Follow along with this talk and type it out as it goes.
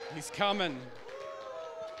He's coming.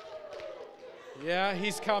 Yeah,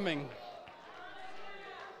 he's coming.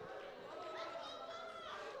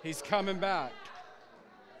 He's coming back.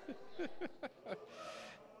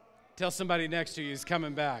 Tell somebody next to you he's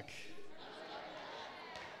coming back.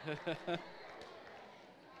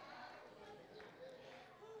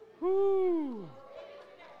 Woo.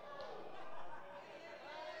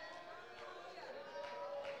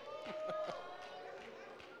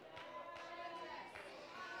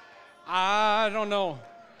 I don't know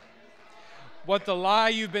what the lie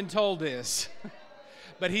you've been told is,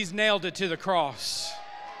 but he's nailed it to the cross.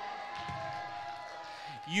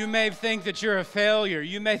 You may think that you're a failure.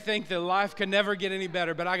 You may think that life can never get any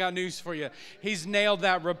better, but I got news for you. He's nailed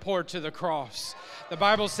that report to the cross. The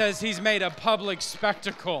Bible says he's made a public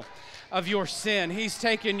spectacle of your sin. He's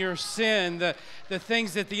taken your sin, the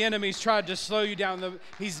things that the enemy's tried to slow you down.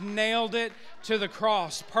 He's nailed it to the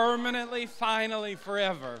cross permanently, finally,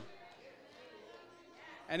 forever.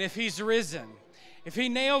 And if he's risen, if he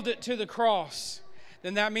nailed it to the cross,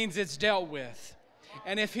 then that means it's dealt with.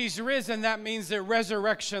 And if he's risen, that means that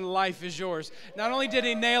resurrection life is yours. Not only did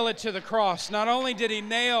he nail it to the cross, not only did he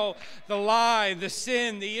nail the lie, the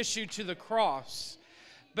sin, the issue to the cross,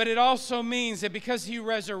 but it also means that because he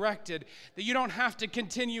resurrected, that you don't have to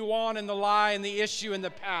continue on in the lie and the issue in the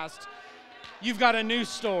past. You've got a new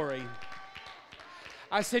story.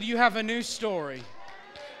 I said you have a new story.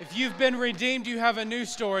 If you've been redeemed, you have a new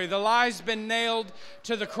story. The lie's been nailed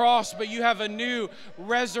to the cross, but you have a new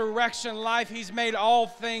resurrection life. He's made all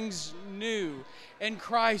things new. In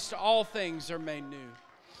Christ, all things are made new.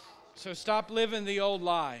 So stop living the old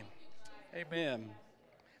lie. Amen.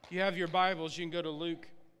 If you have your Bibles, you can go to Luke.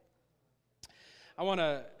 I want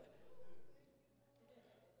to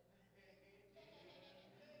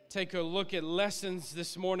take a look at lessons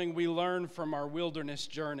this morning we learned from our wilderness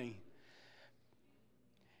journey.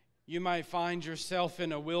 You might find yourself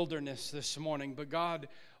in a wilderness this morning, but God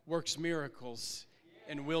works miracles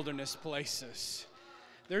in wilderness places.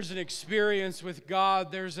 There's an experience with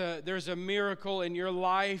God. There's a miracle in your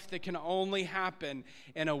life that can only happen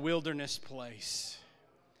in a wilderness place.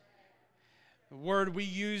 We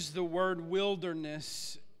use the word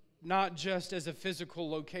wilderness not just as a physical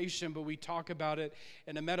location, but we talk about it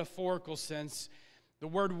in a metaphorical sense. The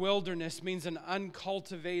word wilderness means an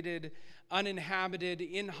uncultivated, uninhabited,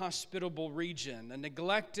 inhospitable region, a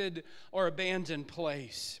neglected or abandoned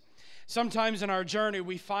place. Sometimes in our journey,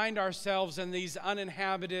 we find ourselves in these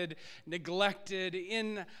uninhabited, neglected,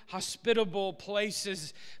 inhospitable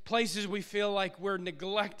places we feel like we're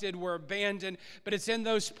neglected, we're abandoned, but it's in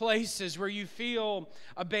those places where you feel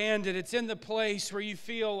abandoned. It's in the place where you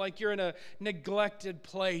feel like you're in a neglected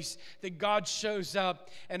place that God shows up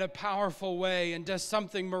in a powerful way and does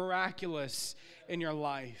something miraculous in your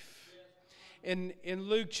life. In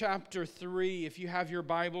Luke chapter 3, if you have your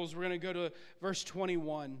Bibles, we're going to go to verse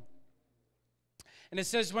 21. And it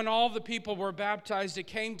says, when all the people were baptized, it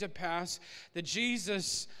came to pass that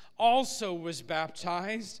Jesus also was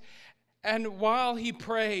baptized. And while he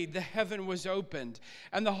prayed, the heaven was opened,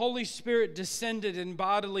 and the Holy Spirit descended in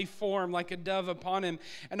bodily form like a dove upon him.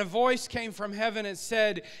 And a voice came from heaven and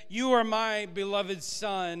said, "You are my beloved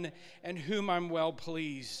Son, in whom I'm well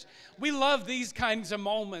pleased." We love these kinds of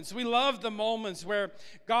moments. We love the moments where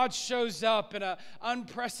God shows up in an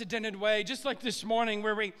unprecedented way, just like this morning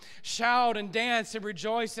where we shout and dance and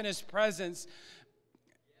rejoice in his presence.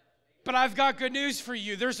 But I've got good news for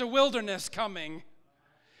you. There's a wilderness coming.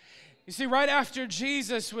 You see, right after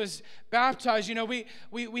Jesus was baptized, you know,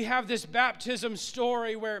 we have this baptism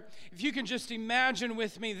story where, if you can just imagine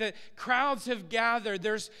with me, that crowds have gathered.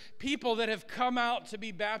 There's people that have come out to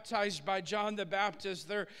be baptized by John the Baptist.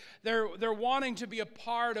 They're wanting to be a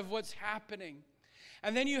part of what's happening.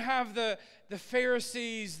 And then you have the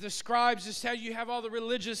Pharisees, the scribes, you have all the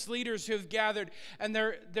religious leaders who have gathered, and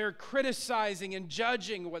they're criticizing and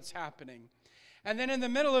judging what's happening. And then in the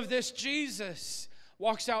middle of this, Jesus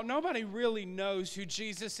walks out. Nobody really knows who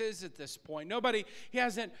Jesus is at this point. He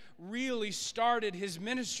hasn't really started his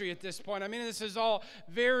ministry at this point. I mean, this is all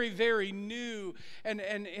very, very new, and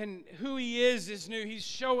who he is new. He's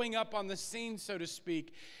showing up on the scene, so to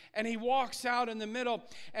speak. And he walks out in the middle,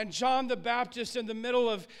 and John the Baptist, in the middle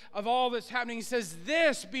of all that's happening, he says,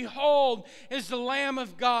 "This, behold, is the Lamb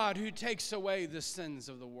of God who takes away the sins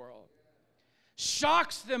of the world."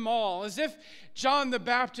 Shocks them all, as if John the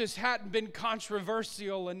Baptist hadn't been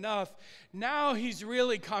controversial enough. Now he's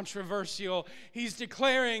really controversial. He's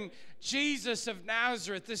declaring Jesus of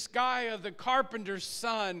Nazareth, this guy of the carpenter's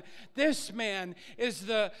son, this man is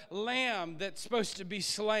the lamb that's supposed to be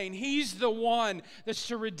slain. He's the one that's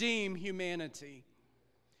to redeem humanity.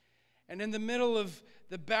 And in the middle of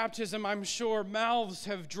the baptism, I'm sure mouths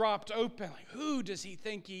have dropped open. Like, who does he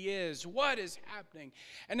think he is? What is happening?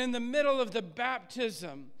 And in the middle of the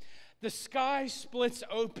baptism, the sky splits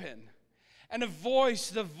open, and the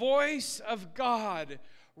voice of God,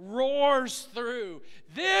 roars through.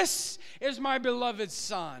 This is my beloved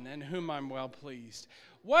Son, in whom I'm well pleased.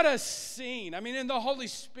 What a scene. I mean, and the Holy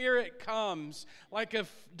Spirit comes like a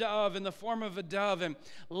dove, in the form of a dove, and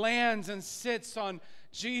lands and sits on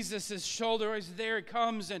Jesus' shoulder. He's there, he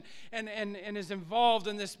comes and is involved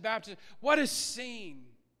in this baptism. What a scene.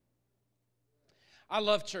 I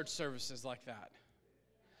love church services like that.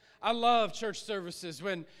 I love church services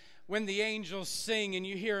when the angels sing and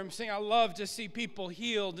you hear them sing. I love to see people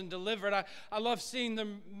healed and delivered. I love seeing the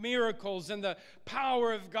miracles and the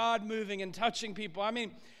power of God moving and touching people. I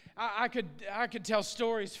mean, I could tell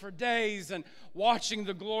stories for days and watching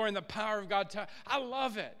the glory and the power of God. I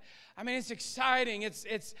love it. I mean, it's exciting.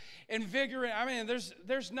 It's invigorating. I mean,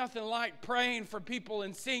 there's nothing like praying for people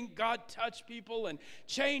and seeing God touch people and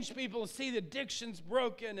change people and see the addictions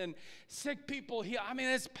broken and sick people healed. I mean,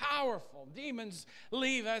 it's powerful. Demons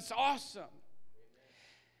leave. That's awesome.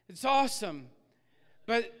 It's awesome.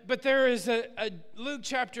 But there is a Luke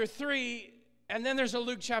chapter 3, and then there's a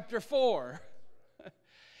Luke chapter 4.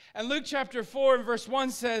 And Luke chapter 4 and verse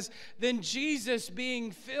 1 says, "Then Jesus,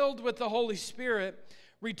 being filled with the Holy Spirit,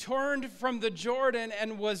 returned from the Jordan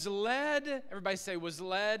and was led," everybody say, was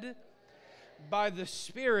led, "by the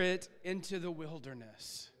Spirit into the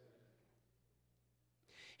wilderness."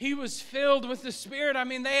 He was filled with the Spirit. I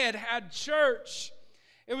mean, they had church.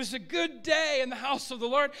 It was a good day in the house of the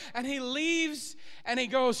Lord. And he leaves and he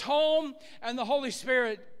goes home, and the Holy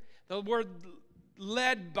Spirit, the word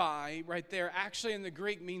led by right there, actually in the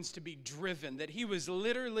Greek means to be driven. That he was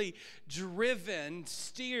literally driven,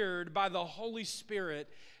 steered by the Holy Spirit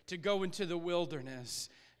to go into the wilderness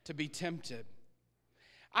to be tempted.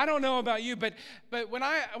 I don't know about you, but when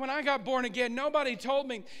I got born again, nobody told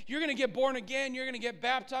me, you're going to get born again, you're going to get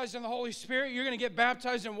baptized in the Holy Spirit, you're going to get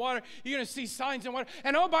baptized in water, you're going to see signs in water,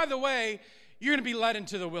 and oh, by the way, you're going to be led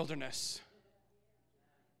into the wilderness.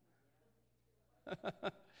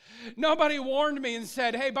 Nobody warned me and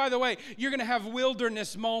said, hey, by the way, you're going to have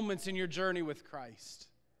wilderness moments in your journey with Christ.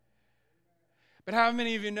 But how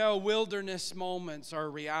many of you know wilderness moments are a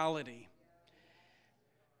reality?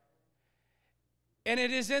 And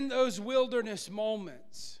it is in those wilderness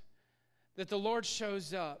moments that the Lord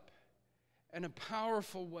shows up in a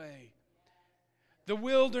powerful way. The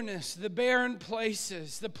wilderness, the barren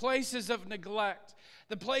places, the places of neglect,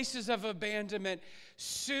 the places of abandonment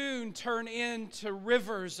soon turn into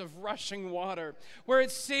rivers of rushing water, where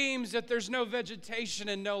it seems that there's no vegetation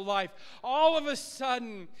and no life. All of a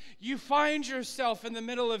sudden, you find yourself in the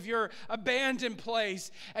middle of your abandoned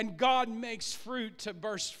place, and God makes fruit to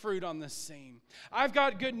burst fruit on the scene. I've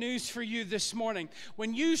got good news for you this morning.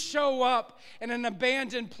 When you show up in an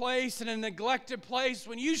abandoned place, in a neglected place,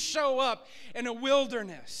 when you show up in a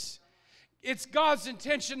wilderness, it's God's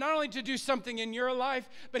intention not only to do something in your life,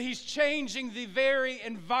 but He's changing the very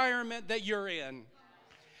environment that you're in.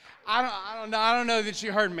 I don't know that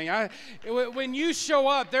you heard me. When you show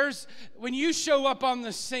up, when you show up on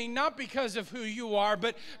the scene, not because of who you are,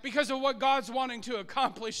 but because of what God's wanting to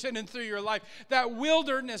accomplish in and through your life, that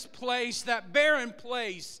wilderness place, that barren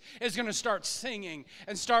place is going to start singing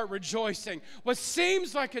and start rejoicing. What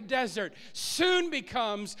seems like a desert soon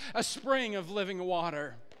becomes a spring of living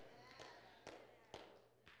water.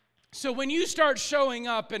 So when you start showing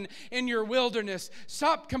up in your wilderness,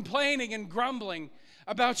 stop complaining and grumbling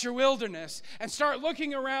about your wilderness and start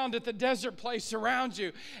looking around at the desert place around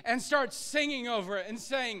you and start singing over it and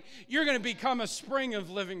saying, you're going to become a spring of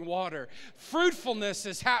living water. Fruitfulness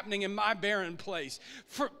is happening in my barren place.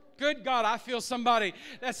 Good God, I feel somebody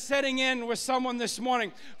that's setting in with someone this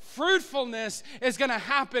morning. Fruitfulness is going to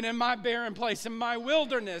happen in my barren place, in my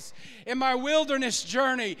wilderness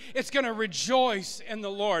journey. It's going to rejoice in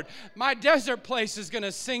the Lord. My desert place is going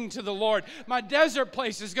to sing to the Lord. My desert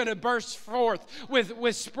place is going to burst forth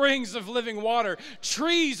with springs of living water.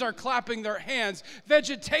 Trees are clapping their hands.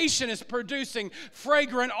 Vegetation is producing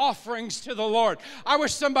fragrant offerings to the Lord. I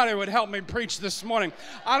wish somebody would help me preach this morning.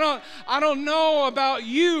 I don't know about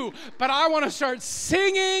you, but I want to start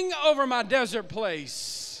singing over my desert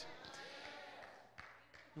place.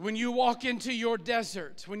 When you walk into your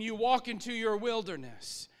desert, when you walk into your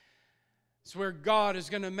wilderness, it's where God is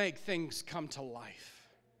going to make things come to life.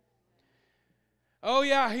 Oh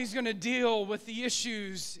yeah, He's going to deal with the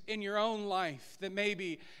issues in your own life that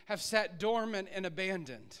maybe have sat dormant and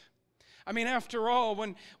abandoned. I mean, after all,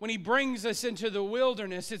 when he brings us into the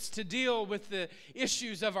wilderness, it's to deal with the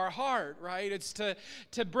issues of our heart, right? It's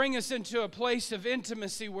to bring us into a place of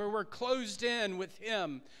intimacy where we're closed in with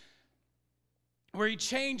him, where he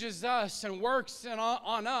changes us and works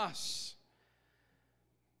on us.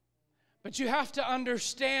 But you have to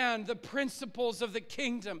understand the principles of the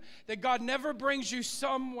kingdom, that God never brings you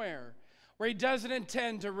somewhere where he doesn't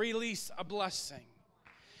intend to release a blessing.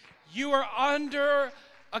 You are under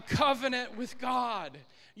a covenant with God.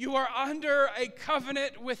 You are under a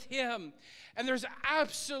covenant with him. And there's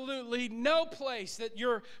absolutely no place that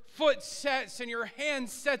your foot sets and your hand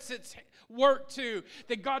sets its work to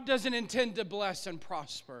that God doesn't intend to bless and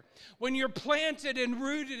prosper. When you're planted and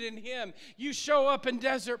rooted in him, you show up in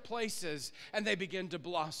desert places and they begin to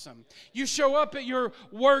blossom. You show up at your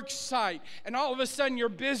work site and all of a sudden your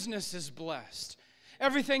business is blessed.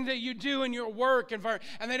 Everything that you do in your work environment,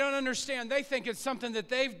 and they don't understand. They think it's something that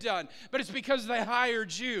they've done, but it's because they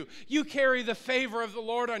hired you. You carry the favor of the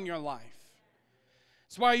Lord on your life.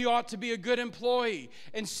 That's why you ought to be a good employee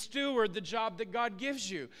and steward the job that God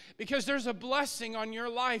gives you, because there's a blessing on your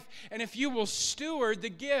life. And if you will steward the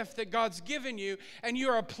gift that God's given you, and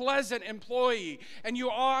you're a pleasant employee, and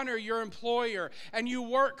you honor your employer, and you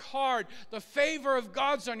work hard, the favor of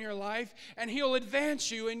God's on your life, and he'll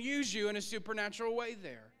advance you and use you in a supernatural way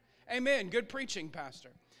there. Amen. Good preaching, Pastor.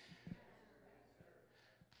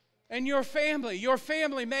 And your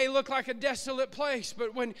family may look like a desolate place,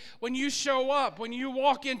 but when you show up, when you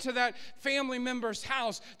walk into that family member's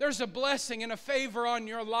house, there's a blessing and a favor on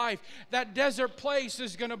your life. That desert place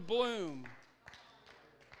is going to bloom.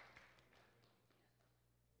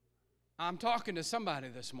 I'm talking to somebody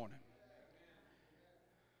this morning.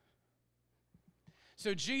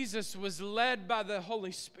 So Jesus was led by the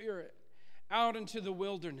Holy Spirit out into the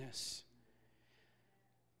wilderness.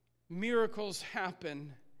 Miracles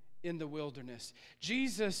happen in the wilderness.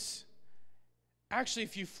 Jesus, actually,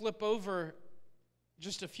 if you flip over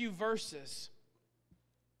just a few verses,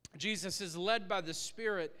 Jesus is led by the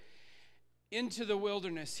Spirit into the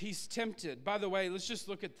wilderness. He's tempted. By the way, let's just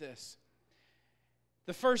look at this.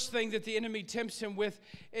 The first thing that the enemy tempts him with,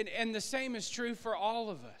 and the same is true for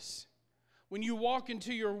all of us. When you walk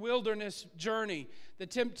into your wilderness journey, the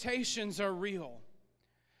temptations are real.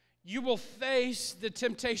 You will face the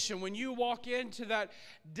temptation. When you walk into that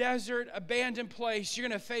desert, abandoned place, you're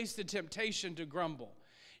going to face the temptation to grumble.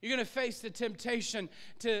 You're going to face the temptation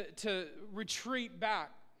to retreat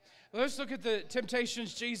back. Let's look at the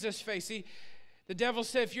temptations Jesus faced. The devil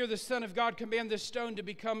said, if you're the Son of God, command this stone to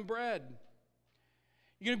become bread.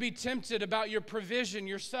 You're going to be tempted about your provision,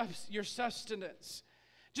 your sustenance.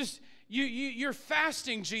 You're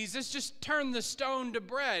fasting, Jesus. Just turn the stone to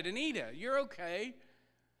bread and eat it. You're okay.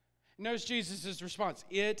 Notice Jesus' response.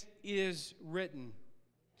 It is written.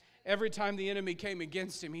 Every time the enemy came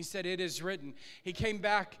against him, he said, it is written. He came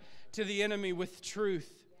back to the enemy with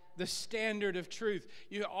truth, the standard of truth.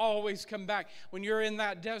 You always come back. When you're in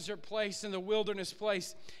that desert place, in the wilderness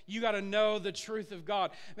place, you got to know the truth of God.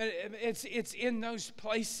 It's in those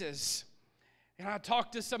places. And I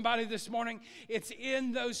talked to somebody this morning. It's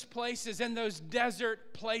in those places, in those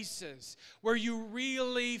desert places, where you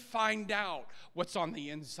really find out what's on the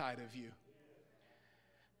inside of you.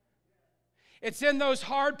 It's in those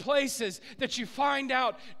hard places that you find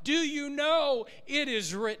out, do you know it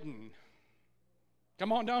is written?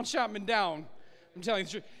 Come on, don't shout me down. I'm telling you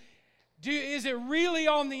the truth. Is it really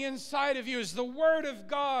on the inside of you? Is the Word of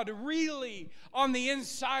God really on the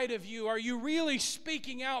inside of you? Are you really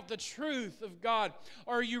speaking out the truth of God?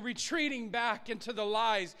 Or are you retreating back into the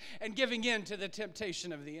lies and giving in to the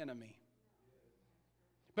temptation of the enemy?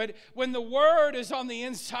 But when the Word is on the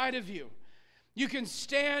inside of you, you can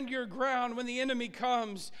stand your ground when the enemy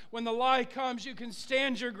comes. When the lie comes, you can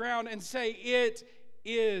stand your ground and say, it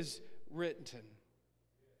is written.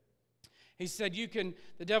 He said,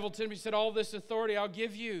 the devil to me said, all this authority I'll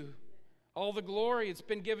give you. All the glory, it's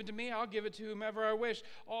been given to me. I'll give it to whomever I wish.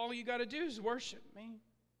 All you got to do is worship me.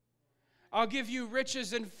 I'll give you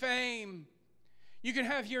riches and fame. You can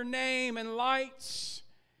have your name and lights.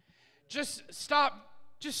 Just stop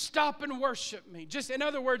and worship me. In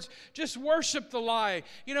other words, just worship the lie.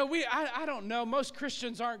 You know, I don't know. Most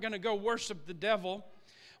Christians aren't going to go worship the devil.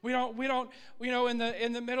 We don't,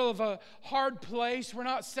 in the middle of a hard place, we're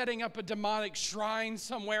not setting up a demonic shrine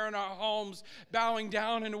somewhere in our homes, bowing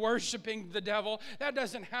down and worshiping the devil. That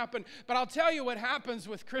doesn't happen. But I'll tell you what happens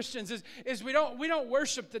with Christians is we don't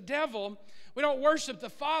worship the devil. We don't worship the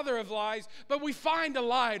father of lies, but we find a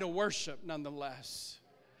lie to worship nonetheless.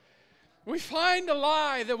 We find a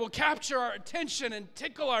lie that will capture our attention and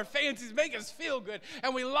tickle our fancies, make us feel good,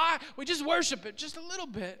 and we just worship it just a little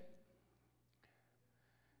bit.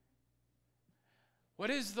 What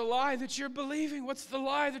is the lie that you're believing? What's the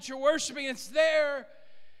lie that you're worshiping? It's there.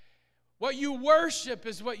 What you worship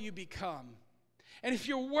is what you become. And if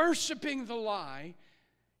you're worshiping the lie,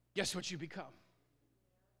 guess what you become?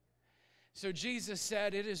 So Jesus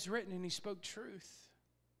said, "It is written," and he spoke truth.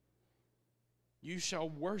 "You shall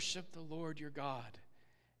worship the Lord your God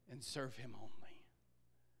and serve him only."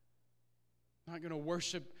 I'm not going to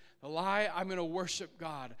worship the lie. I'm going to worship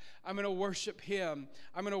God. I'm going to worship him.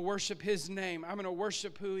 I'm going to worship his name. I'm going to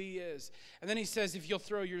worship who he is. And then he says, if you'll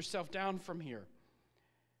throw yourself down from here,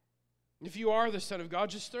 if you are the Son of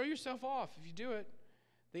God, just throw yourself off. If you do it,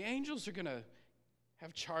 the angels are going to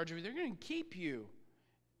have charge of you. They're going to keep you.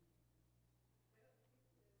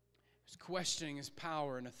 He's questioning his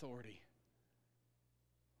power and authority.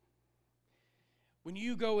 When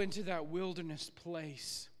you go into that wilderness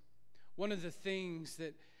place, one of the things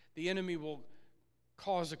that the enemy will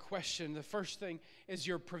cause a question, the first thing is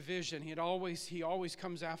your provision. He always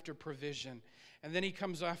comes after provision. And then he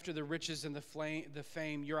comes after the riches and the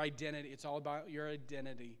fame, your identity. It's all about your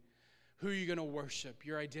identity. Who are you going to worship?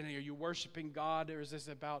 Your identity. Are you worshiping God, or is this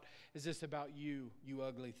about you, you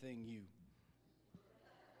ugly thing, you?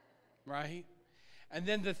 Right? And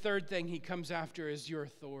then the third thing he comes after is your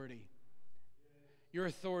authority. Your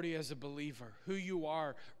authority as a believer, who you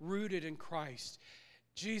are, rooted in Christ.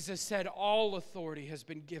 Jesus said, all authority has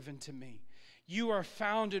been given to me. You are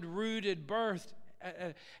founded, rooted, birthed,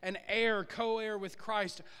 an heir, co-heir with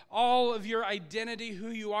Christ. All of your identity, who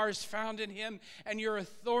you are, is found in him, and your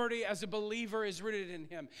authority as a believer is rooted in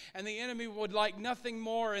him. And the enemy would like nothing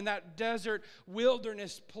more in that desert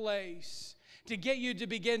wilderness place to get you to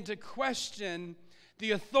begin to question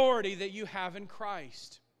the authority that you have in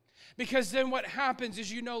Christ. Because then what happens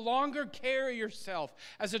is you no longer carry yourself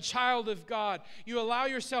as a child of God. You allow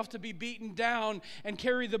yourself to be beaten down and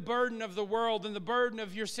carry the burden of the world and the burden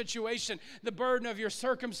of your situation, the burden of your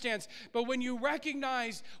circumstance. But when you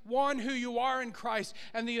recognize, one, who you are in Christ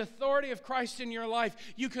and the authority of Christ in your life,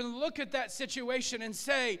 you can look at that situation and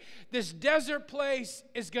say, this desert place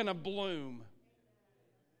is going to bloom.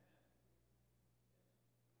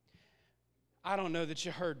 I don't know that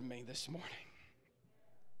you heard me this morning.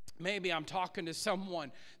 Maybe I'm talking to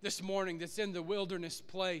someone this morning that's in the wilderness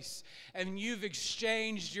place, and you've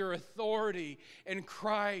exchanged your authority in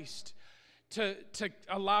Christ to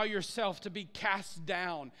allow yourself to be cast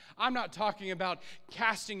down. I'm not talking about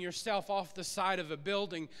casting yourself off the side of a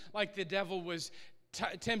building like the devil was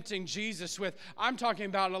tempting Jesus with. I'm talking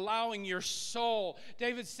about allowing your soul.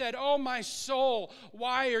 David said, "Oh, my soul,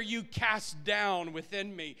 why are you cast down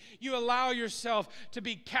within me?" You allow yourself to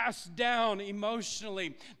be cast down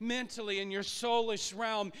emotionally, mentally, in your soulish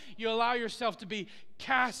realm. You allow yourself to be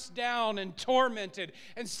cast down and tormented,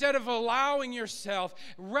 instead of allowing yourself,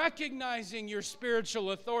 recognizing your spiritual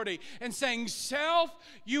authority and saying, self,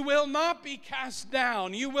 you will not be cast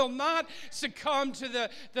down. You will not succumb to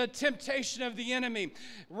the temptation of the enemy.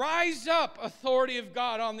 Rise up, authority of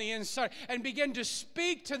God on the inside, and begin to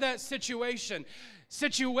speak to that situation.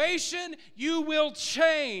 Situation, you will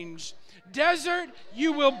change. Desert,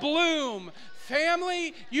 you will bloom.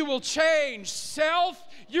 Family, you will change. Self,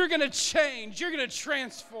 you're going to change. You're going to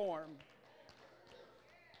transform.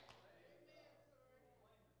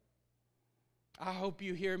 I hope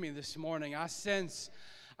you hear me this morning. I sense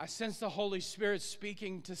the Holy Spirit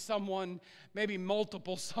speaking to someone, maybe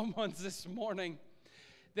multiple someones this morning,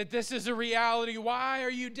 that this is a reality. Why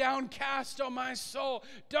are you downcast, O my soul?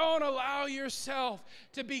 Don't allow yourself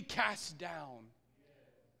to be cast down.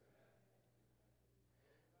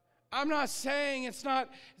 I'm not saying it's not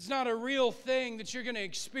a real thing that you're going to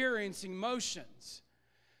experience emotions.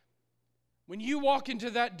 When you walk into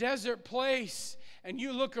that desert place and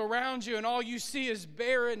you look around you and all you see is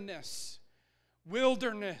barrenness,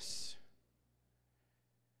 wilderness.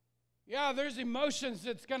 Yeah, there's emotions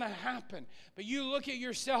that's going to happen. But you look at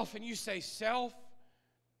yourself and you say, self,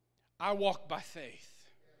 I walk by faith.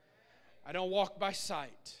 I don't walk by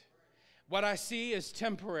sight. What I see is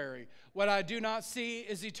temporary. What I do not see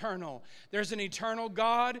is eternal. There's an eternal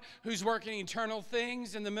God who's working eternal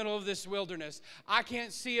things in the middle of this wilderness. I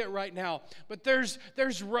can't see it right now, but there's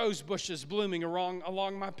rose bushes blooming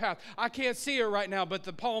along my path. I can't see it right now, but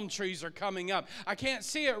the palm trees are coming up. I can't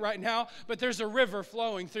see it right now, but there's a river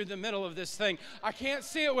flowing through the middle of this thing. I can't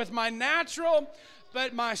see it with my natural,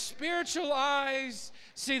 but my spiritual eyes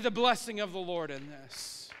see the blessing of the Lord in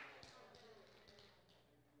this.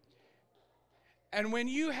 And when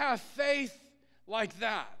you have faith like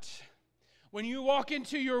that, When you walk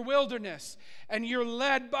into your wilderness and you're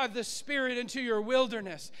led by the Spirit into your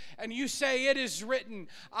wilderness and you say, it is written,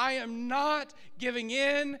 I am not giving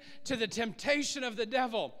in to the temptation of the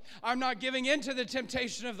devil. I'm not giving in to the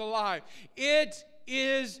temptation of the lie. It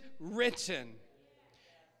is written.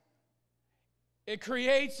 It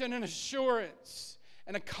creates an assurance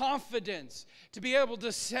and a confidence to be able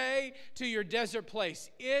to say to your desert place,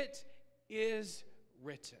 it is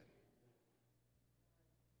written.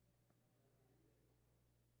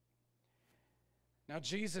 Now,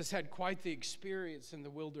 Jesus had quite the experience in the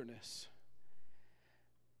wilderness.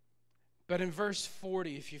 But in verse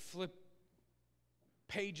 40, if you flip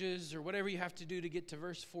pages or whatever you have to do to get to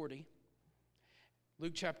verse 40,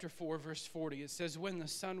 Luke chapter 4, verse 40, it says, when the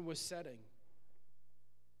sun was setting,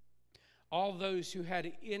 all those who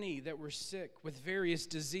had any that were sick with various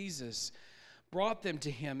diseases brought them to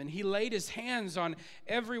him, and he laid his hands on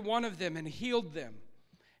every one of them and healed them.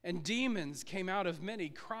 And demons came out of many,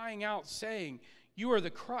 crying out, saying, you are the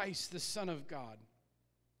Christ, the Son of God.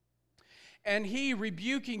 And he,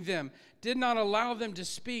 rebuking them, did not allow them to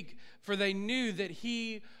speak, for they knew that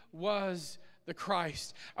he was the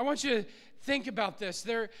Christ. I want you to think about this.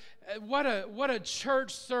 What a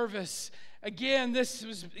church service. Again, this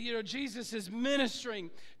was, Jesus is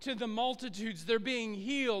ministering to the multitudes. They're being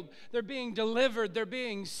healed. They're being delivered. They're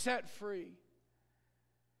being set free.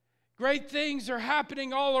 Great things are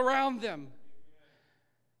happening all around them.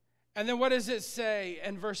 And then what does it say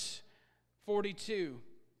in verse 42?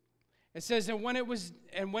 It says, and when it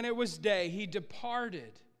was day, he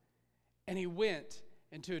departed and he went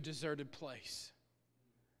into a deserted place.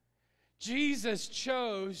 Jesus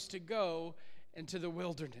chose to go into the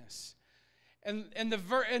wilderness. And in the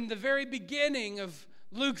very beginning of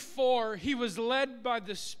Luke 4, he was led by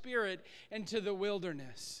the Spirit into the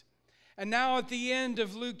wilderness. And now at the end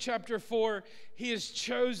of Luke chapter 4, he has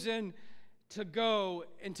chosen to go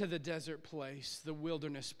into the desert place, the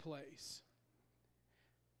wilderness place.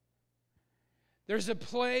 There's a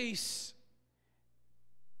place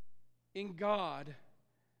in God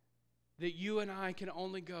that you and I can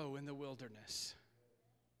only go in the wilderness.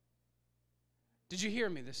 Did you hear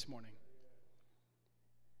me this morning?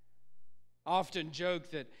 I often joke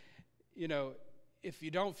that, if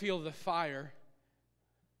you don't feel the fire,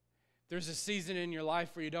 there's a season in your life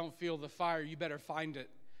where you don't feel the fire, you better find it.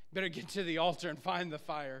 Better get to the altar and find the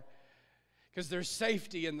fire, because there's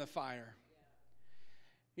safety in the fire.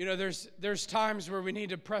 There's times where we need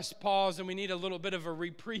to press pause and we need a little bit of a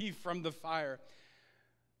reprieve from the fire.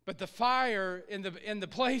 But the fire, in the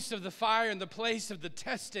place of the fire, in the place of the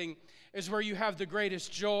testing, is where you have the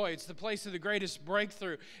greatest joy. It's the place of the greatest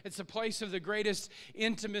breakthrough. It's the place of the greatest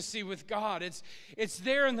intimacy with God. It's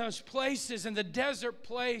there in those places, in the desert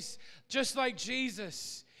place, just like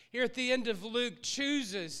Jesus, here at the end of Luke,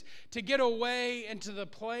 chooses to get away into the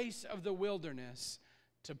place of the wilderness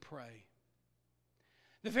to pray.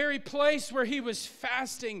 The very place where he was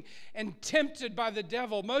fasting and tempted by the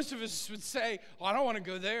devil. Most of us would say, I don't want to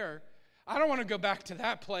go there. I don't want to go back to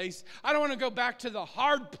that place. I don't want to go back to the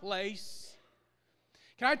hard place.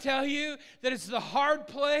 Can I tell you that it's the hard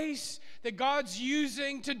place that God's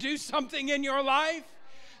using to do something in your life?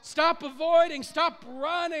 Stop avoiding, stop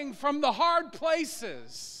running from the hard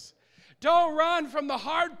places. Don't run from the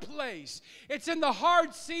hard place. It's in the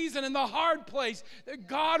hard season, in the hard place, that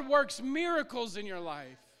God works miracles in your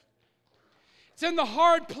life. It's in the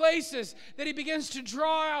hard places that he begins to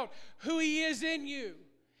draw out who he is in you.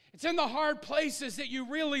 It's in the hard places that you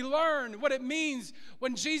really learn what it means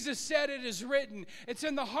when Jesus said it is written. It's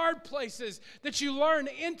in the hard places that you learn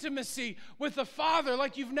intimacy with the Father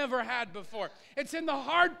like you've never had before. It's in the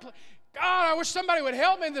hard places. God, I wish somebody would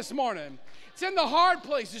help me this morning. It's in the hard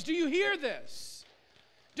places. Do you hear this?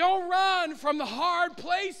 Don't run from the hard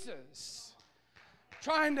places. I'm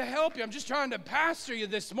trying to help you. I'm just trying to pastor you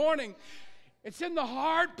this morning. It's in the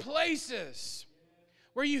hard places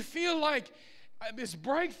where you feel like, is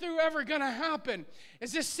breakthrough ever going to happen?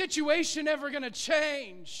 Is this situation ever going to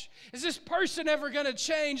change? Is this person ever going to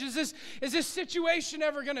change? Is this situation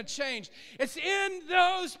ever going to change? It's in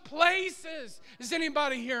those places. Does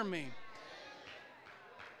anybody hear me?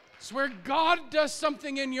 It's where God does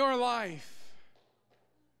something in your life.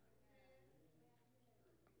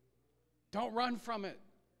 Don't run from it.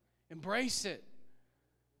 Embrace it.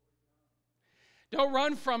 Don't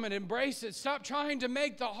run from it. Embrace it. Stop trying to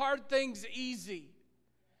make the hard things easy.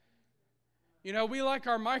 We like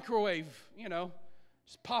our microwave,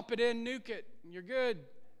 just pop it in, nuke it, and you're good.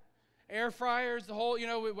 Air fryers, the whole,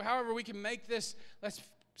 however we can make this. Let's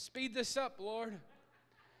speed this up, Lord.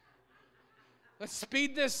 Let's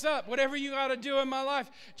speed this up. Whatever you got to do in my life,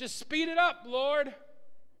 just speed it up, Lord.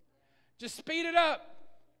 Just speed it up.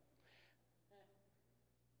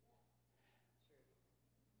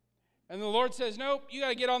 And the Lord says, nope, you got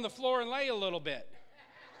to get on the floor and lay a little bit.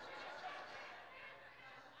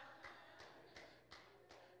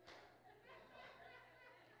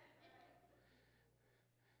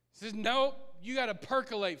 He says, nope, you got to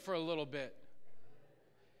percolate for a little bit.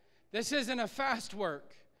 This isn't a fast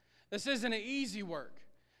work. This isn't an easy work.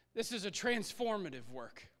 This is a transformative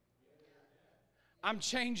work. I'm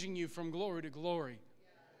changing you from glory to glory.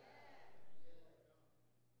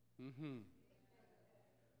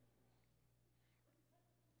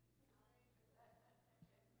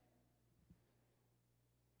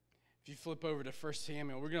 If you flip over to 1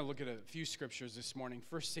 Samuel, we're going to look at a few scriptures this morning.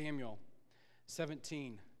 1 Samuel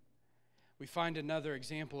 17. We find another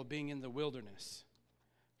example of being in the wilderness.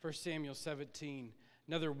 1 Samuel 17,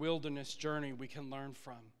 another wilderness journey we can learn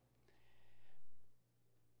from.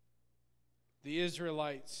 The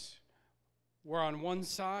Israelites were on one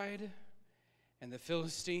side and the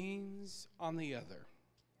Philistines on the other.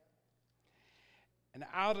 And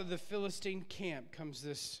out of the Philistine camp comes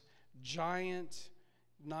this giant,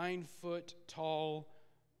 9-foot tall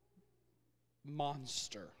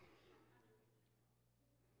monster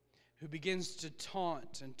who begins to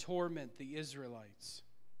taunt and torment the Israelites.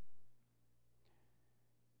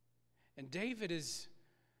 And David is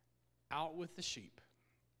out with the sheep,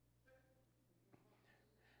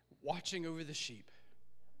 watching over the sheep.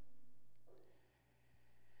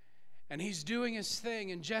 And he's doing his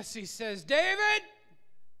thing, and Jesse says, David,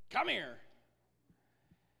 come here.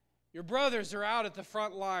 Your brothers are out at the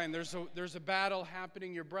front line. There's a battle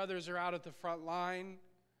happening. Your brothers are out at the front line,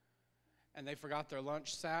 and they forgot their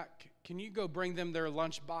lunch sack. Can you go bring them their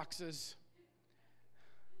lunch boxes?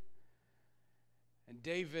 And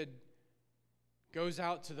David goes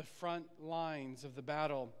out to the front lines of the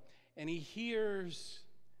battle, and he hears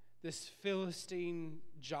this Philistine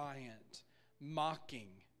giant mocking,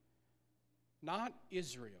 not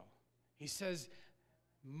Israel. He says,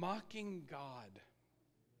 mocking God.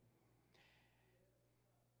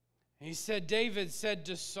 And he said, David said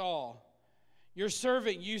to Saul, your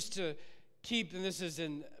servant used to keep, and this is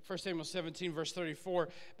in 1 Samuel 17, verse 34,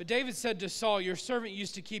 but David said to Saul, your servant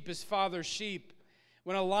used to keep his father's sheep.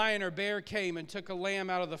 When a lion or bear came and took a lamb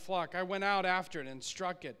out of the flock, I went out after it and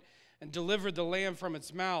struck it and delivered the lamb from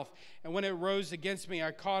its mouth. And when it rose against me, I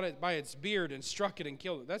caught it by its beard and struck it and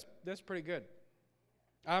killed it. That's pretty good.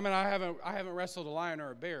 I mean, I haven't wrestled a lion or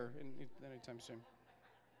a bear anytime soon.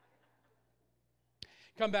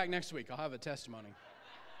 Come back next week. I'll have a testimony.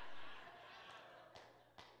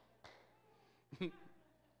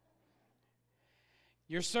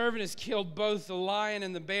 Your servant has killed both the lion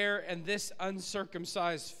and the bear, and this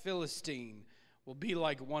uncircumcised Philistine will be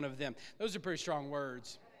like one of them. Those are pretty strong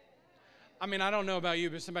words. I mean, I don't know about you,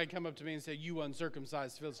 but if somebody come up to me and say, you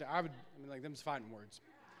uncircumcised Philistine, like, them's fighting words.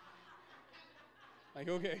 Like,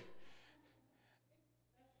 okay.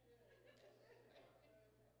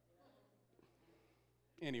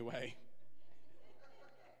 Anyway.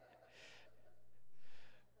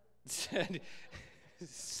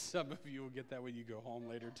 Some of you will get that when you go home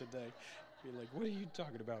later today. Be like, what are you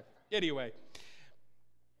talking about? Anyway.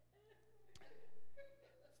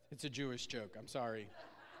 It's a Jewish joke. I'm sorry.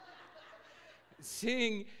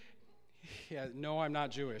 No, I'm not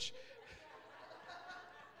Jewish.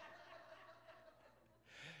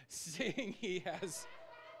 Seeing he has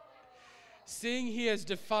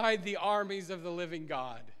defied the armies of the living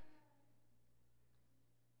God.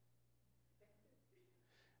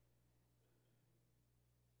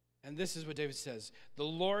 And this is what David says, the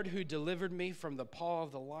Lord who delivered me from the paw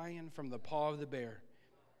of the lion, from the paw of the bear,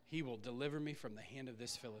 he will deliver me from the hand of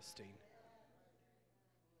this Philistine.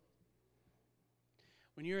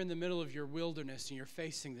 When you're in the middle of your wilderness and you're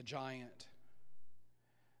facing the giant,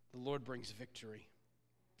 the Lord brings victory.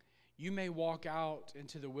 You may walk out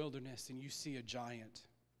into the wilderness and you see a giant.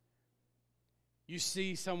 You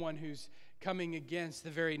see someone who's coming against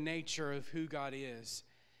the very nature of who God is.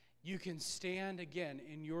 You can stand again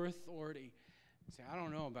in your authority and say, I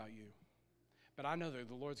don't know about you, but I know that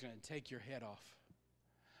the Lord's going to take your head off.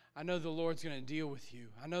 I know the Lord's going to deal with you.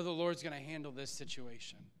 I know the Lord's going to handle this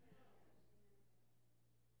situation.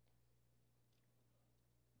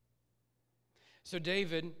 So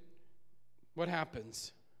David, what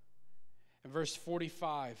happens? In verse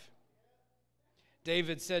 45,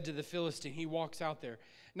 David said to the Philistine, he walks out there.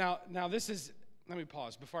 Now this is, let me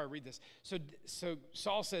pause before I read this. So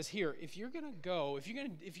Saul says here, if you're going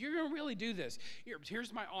to really do this,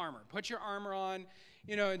 here's my armor. Put your armor on.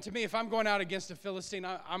 And to me, if I'm going out against a Philistine,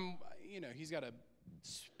 he's got a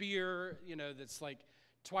spear, that's like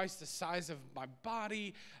twice the size of my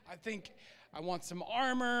body. I think I want some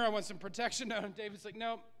armor. I want some protection. No, David's like,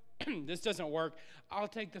 no, this doesn't work. I'll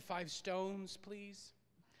take the 5 stones, please.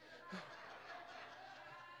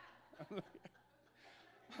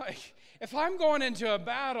 Like, if I'm going into a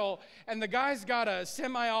battle and the guy's got a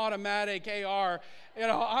semi-automatic AR,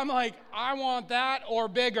 I'm like, I want that or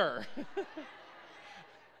bigger.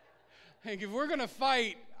 Like, if we're going to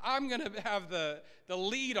fight, I'm going to have the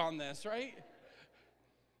lead on this, right?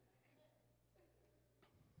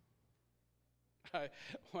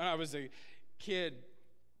 When I was a kid,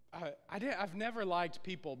 I've never liked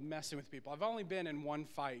people messing with people. I've only been in one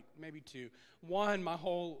fight, maybe 2. One my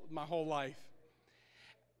whole life.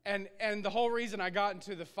 And the whole reason I got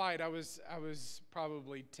into the fight, I was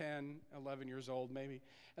probably 10, 11 years old maybe.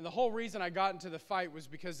 And the whole reason I got into the fight was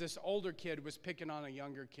because this older kid was picking on a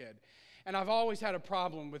younger kid. And I've always had a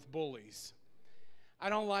problem with bullies. I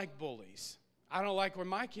don't like bullies. I don't like when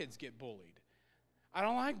my kids get bullied. I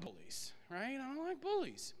don't like bullies, right? I don't like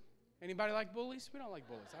bullies. Anybody like bullies? We don't like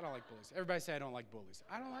bullies. I don't like bullies. Everybody say I don't like bullies.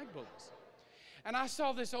 I don't like bullies. And I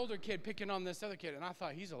saw this older kid picking on this other kid, and I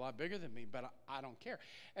thought, he's a lot bigger than me, but I don't care.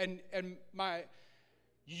 And my,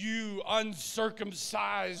 you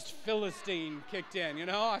uncircumcised Philistine kicked in,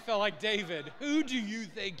 I felt like David. Who do you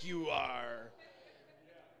think you are?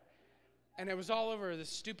 And it was all over this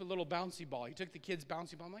stupid little bouncy ball. He took the kid's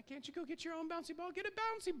bouncy ball. I'm like, can't you go get your own bouncy ball? Get a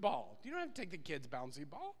bouncy ball. You don't have to take the kid's bouncy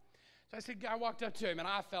ball. So I walked up to him, and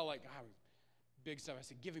I felt like, big stuff. I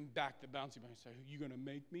said, give him back the bouncy ball. He said, you going to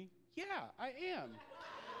make me? Yeah, I am.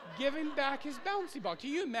 Give him back his bouncy ball. Can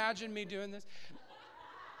you imagine me doing this?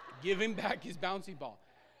 Give him back his bouncy ball.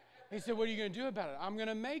 He said, what are you going to do about it? I'm going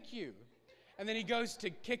to make you. And then he goes to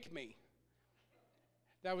kick me.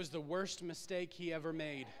 That was the worst mistake he ever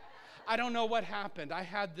made. I don't know what happened. I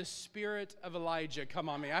had the spirit of Elijah come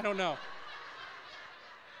on me. I don't know.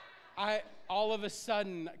 All of a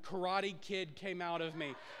sudden, Karate Kid came out of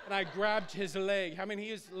me, and I grabbed his leg.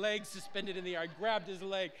 His leg suspended in the air. I grabbed his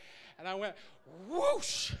leg, and I went,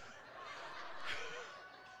 whoosh.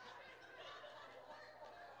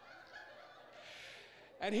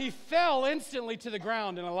 And he fell instantly to the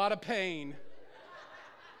ground in a lot of pain.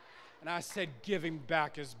 And I said, give him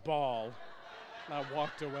back his ball. And I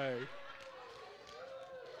walked away.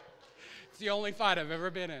 It's the only fight I've ever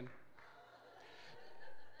been in.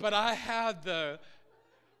 But I had the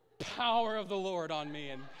power of the Lord on me,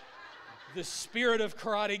 and the spirit of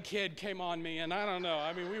Karate Kid came on me, and I don't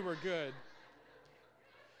know. We were good.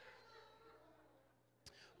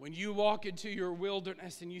 When you walk into your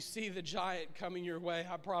wilderness and you see the giant coming your way,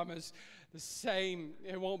 I promise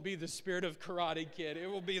it won't be the spirit of Karate Kid. It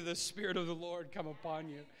will be the spirit of the Lord come upon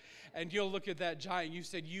you. And you'll look at that giant. You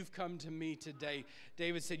said, you've come to me today.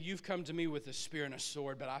 David said, you've come to me with a spear and a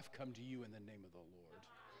sword, but I've come to you in the name of the Lord.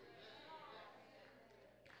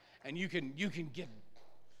 And you can get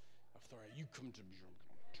authority. You come to me.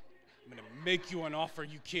 I'm going to make you an offer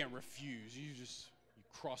you can't refuse. You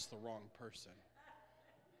cross the wrong person.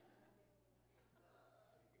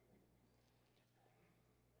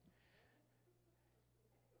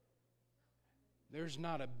 There's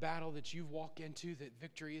not a battle that you walk into that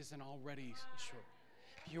victory isn't already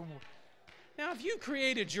sure. Now, if you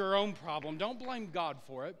created your own problem, don't blame God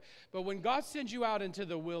for it. But when God sends you out into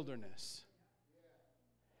the wilderness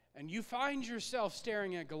and you find yourself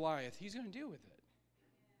staring at Goliath, He's going to deal with it.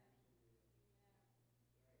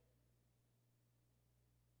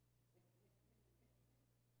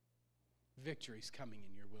 Victory's coming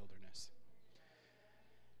in your wilderness.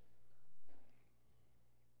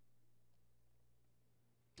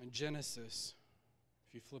 In Genesis,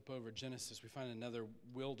 if you flip over Genesis, we find another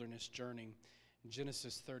wilderness journey. In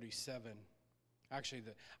Genesis 37, actually,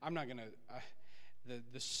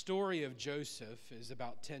 the story of Joseph is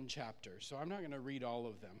about 10 chapters, so I'm not going to read all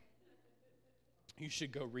of them. You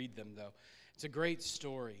should go read them, though. It's a great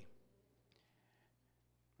story.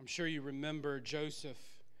 I'm sure you remember Joseph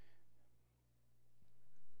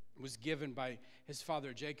was given by his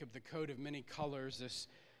father Jacob the coat of many colors,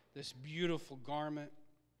 this beautiful garment.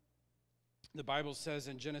 The Bible says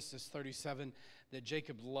in Genesis 37 that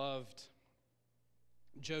Jacob loved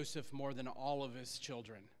Joseph more than all of his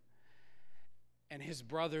children. And his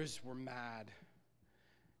brothers were mad.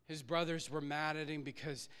 His brothers were mad at him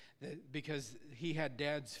because he had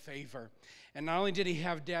Dad's favor. And not only did he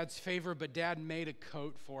have Dad's favor, but Dad made a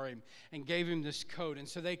coat for him and gave him this coat. And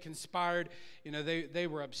so they conspired. They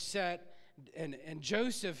were upset. And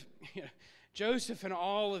Joseph, Joseph and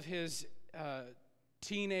all of his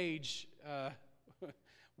teenage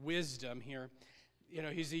wisdom here,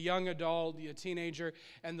 he's a young adult, a teenager,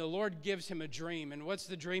 and the Lord gives him a dream. And what's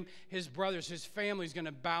the dream? His brothers, his family's going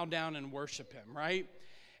to bow down and worship him, right?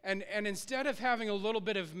 And instead of having a little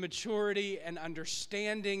bit of maturity and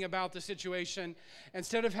understanding about the situation,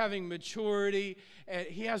 instead of having maturity,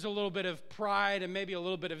 he has a little bit of pride and maybe a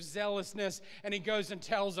little bit of zealousness, and he goes and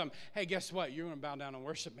tells them, hey, guess what? You're going to bow down and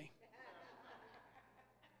worship me.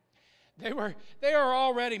 They were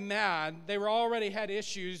already mad. They were already had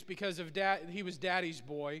issues because of he was daddy's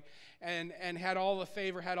boy and had all the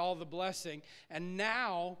favor, had all the blessing. And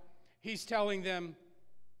now he's telling them,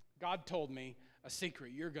 God told me a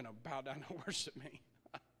secret. You're going to bow down and worship me.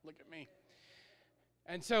 Look at me.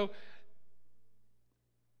 And so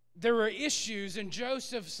there were issues in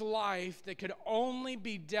Joseph's life that could only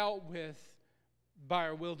be dealt with by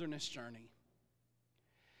a wilderness journey.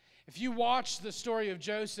 If you watch the story of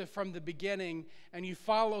Joseph from the beginning and you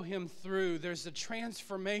follow him through, there's a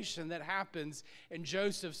transformation that happens in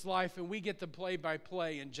Joseph's life, and we get the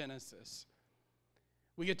play-by-play in Genesis.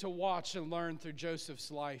 We get to watch and learn through Joseph's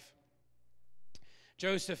life.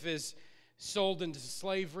 Joseph is sold into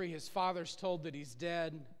slavery. His father's told that he's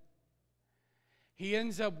dead. He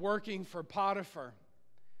ends up working for Potiphar,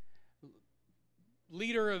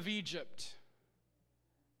 leader of Egypt.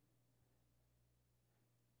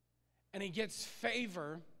 And he gets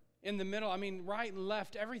favor in the middle. I mean, right and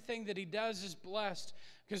left, everything that he does is blessed.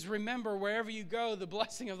 Because remember, wherever you go, the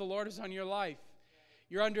blessing of the Lord is on your life.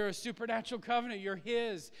 You're under a supernatural covenant. You're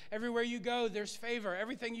His. Everywhere you go, there's favor.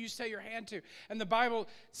 Everything you set your hand to. And the Bible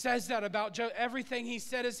says that about Job. Everything he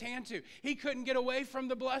set his hand to. He couldn't get away from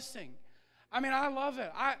the blessing. I mean, I love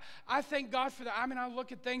it. I thank God for that. I mean, I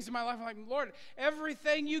look at things in my life and I'm like, Lord,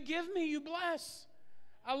 everything you give me, you bless.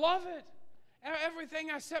 I love it.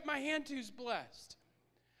 Everything I set my hand to is blessed.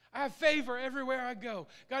 I have favor everywhere I go.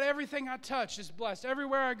 God, everything I touch is blessed.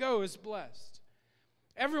 Everywhere I go is blessed.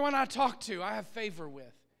 Everyone I talk to, I have favor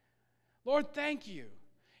with. Lord, thank you.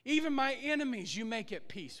 Even my enemies, you make at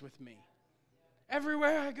peace with me.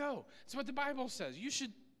 Everywhere I go. That's what the Bible says. You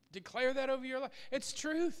should declare that over your life. It's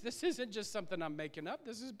truth. This isn't just something I'm making up.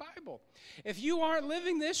 This is Bible. If you aren't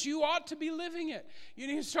living this, you ought to be living it. You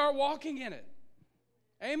need to start walking in it.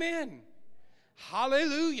 Amen.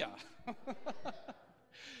 Hallelujah.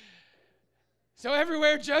 So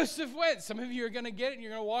everywhere Joseph went, some of you are going to get it and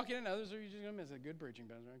you're going to walk in, and others are just going to miss it. Good preaching,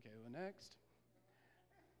 Pastor. Okay, well, next.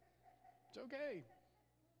 It's okay.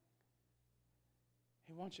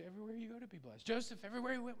 He wants you everywhere you go to be blessed. Joseph,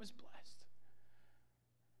 everywhere he went, was blessed.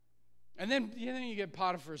 And then you get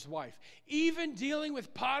Potiphar's wife. Even dealing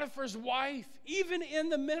with Potiphar's wife, even in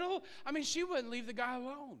the middle, I mean, she wouldn't leave the guy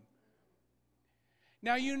alone.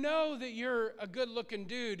 Now, you know that you're a good-looking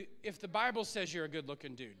dude if the Bible says you're a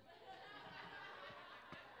good-looking dude.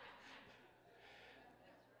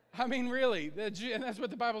 I mean, really, and that's what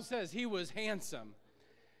the Bible says. He was handsome.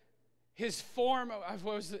 His form,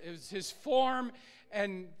 his form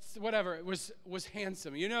and whatever, it was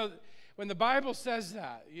handsome. You know, when the Bible says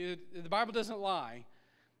that, the Bible doesn't lie,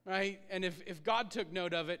 right? And if God took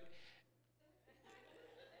note of it,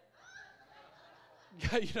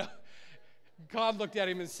 you know, God looked at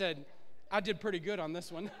him and said, I did pretty good on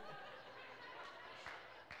this one.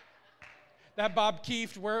 That Bob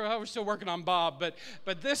Keefe, we're still working on Bob,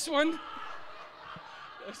 but this one's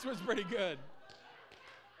pretty good.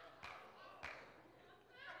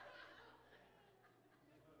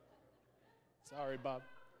 Sorry, Bob.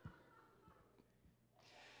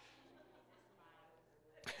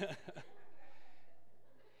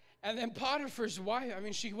 And then Potiphar's wife, I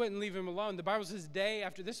mean, she wouldn't leave him alone. The Bible says day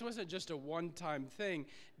after, this wasn't just a one-time thing.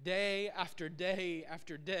 Day after day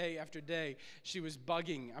after day after day, she was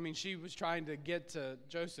bugging. I mean, she was trying to get to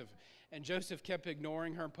Joseph. And Joseph kept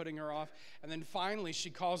ignoring her, putting her off. And then finally,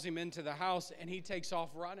 she calls him into the house, and he takes off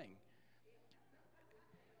running.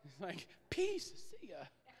 He's like, peace, see ya.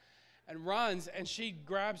 And runs, and she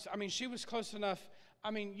grabs, I mean, she was close enough.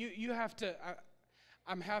 I mean, you have to...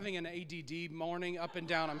 I'm having an ADD morning up and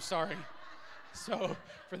down. I'm sorry. So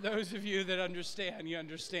for those of you that understand, you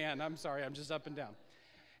understand. I'm sorry. I'm just up and down.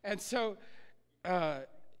 And so,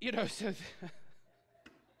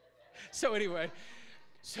 so anyway,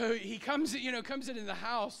 so he comes into the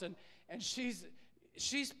house, and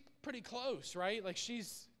she's pretty close, right? Like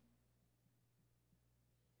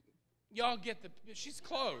y'all get she's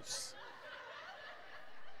close.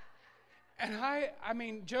 And I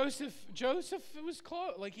mean, Joseph was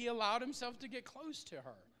close. Like, he allowed himself to get close to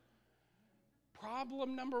her.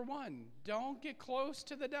 Problem number one, don't get close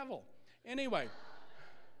to the devil. Anyway.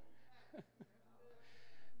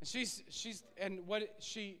 He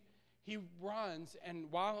runs, and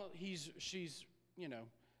while she's,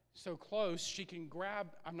 so close she can grab,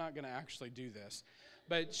 I'm not going to actually do this,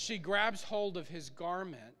 but she grabs hold of his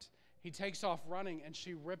garment. He takes off running, and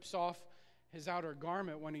she rips off his outer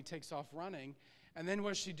garment when he takes off running. And then what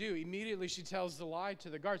does she do? Immediately she tells the lie to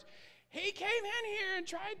the guards. He came in here and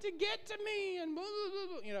tried to get to me, and blah, blah,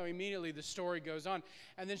 blah. You know, immediately the story goes on.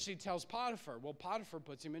 And then she tells Potiphar. Well, Potiphar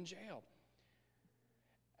puts him in jail.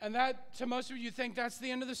 And that, to most of you, think that's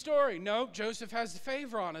the end of the story. No, Joseph has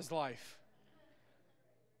favor on his life.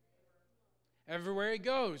 Everywhere he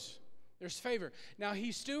goes, there's favor. Now, he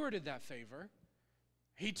stewarded that favor.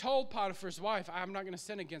 He told Potiphar's wife, I'm not going to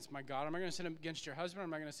sin against my God. I'm not going to sin against your husband. I'm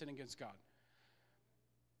not going to sin against God.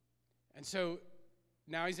 And so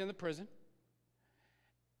now he's in the prison.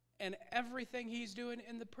 And everything he's doing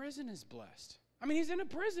in the prison is blessed. I mean, he's in a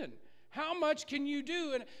prison. How much can you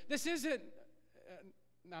do? And this isn't,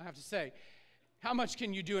 now I have to say, how much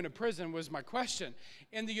can you do in a prison was my question.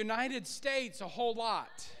 In the United States, a whole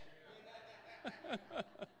lot.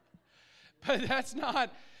 But that's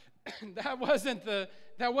not, that wasn't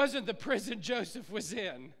the prison Joseph was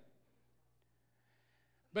in.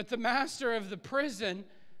 But the master of the prison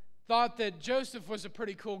thought that Joseph was a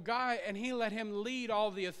pretty cool guy, and he let him lead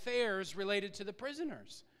all the affairs related to the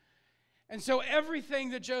prisoners. And so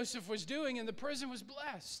everything that Joseph was doing in the prison was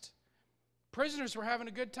blessed. Prisoners were having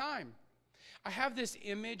a good time. I have this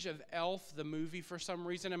image of Elf, the movie, for some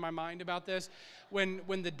reason in my mind about this. When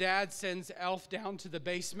the dad sends Elf down to the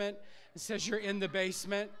basement and says, you're in the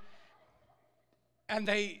basement. And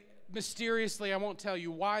they mysteriously, I won't tell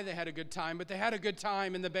you why they had a good time, but they had a good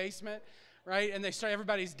time in the basement, right? And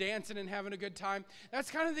everybody's dancing and having a good time.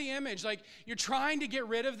 That's kind of the image. Like, you're trying to get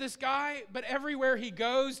rid of this guy, but everywhere he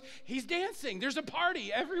goes, he's dancing. There's a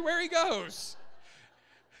party everywhere he goes.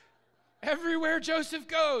 Everywhere Joseph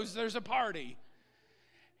goes, there's a party.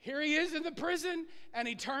 Here he is in the prison, and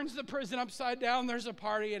he turns the prison upside down. There's a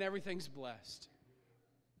party, and everything's blessed.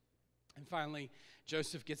 And finally,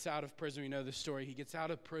 Joseph gets out of prison. We know the story. He gets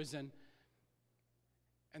out of prison,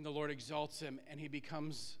 and the Lord exalts him, and he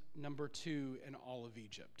becomes number 2 in all of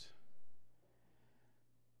Egypt.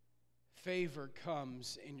 Favor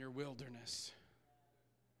comes in your wilderness.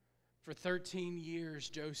 For 13 years,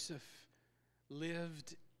 Joseph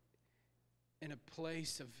lived in a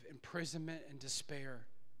place of imprisonment and despair.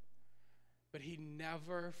 But he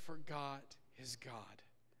never forgot his God.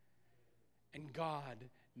 And God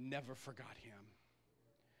never forgot him.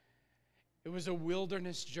 It was a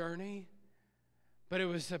wilderness journey, but it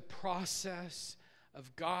was a process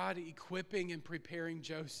of God equipping and preparing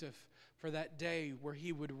Joseph for that day where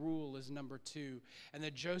he would rule as number 2. And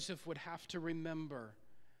that Joseph would have to remember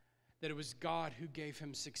that it was God who gave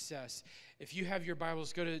him success. If you have your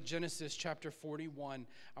Bibles, go to Genesis chapter 41.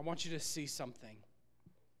 I want you to see something.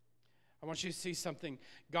 I want you to see something.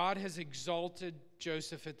 God has exalted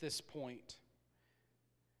Joseph at this point.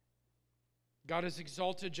 God has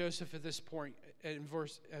exalted Joseph at this point in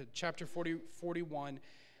chapter 41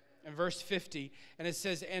 and verse 50. And it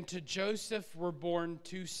says, and to Joseph were born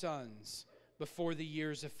 2 sons before the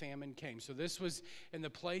years of famine came. So this was in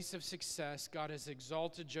the place of success. God has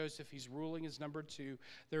exalted Joseph. He's ruling as number 2.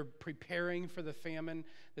 They're preparing for the famine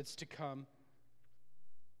that's to come.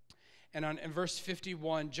 And in verse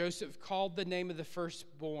 51, Joseph called the name of the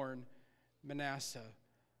firstborn Manasseh.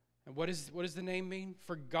 And what does the name mean?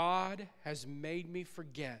 For God has made me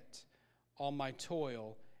forget all my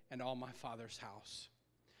toil and all my father's house.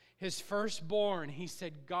 His firstborn, he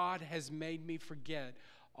said, God has made me forget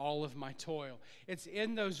all of my toil. It's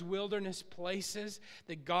in those wilderness places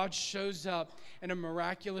that God shows up in a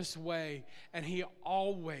miraculous way, and he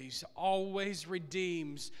always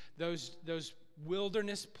redeems those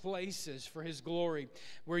wilderness places for his glory,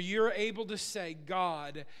 where you're able to say,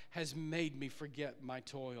 God has made me forget my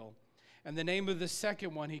toil. And the name of the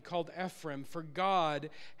second one he called Ephraim, for God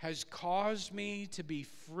has caused me to be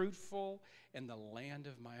fruitful in the land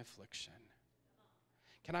of my affliction.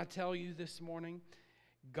 Can I tell you this morning?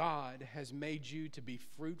 God has made you to be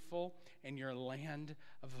fruitful in your land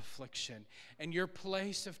of affliction. And your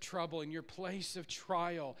place of trouble, and your place of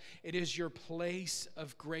trial, it is your place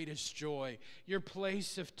of greatest joy. Your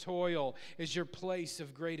place of toil is your place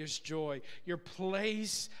of greatest joy. Your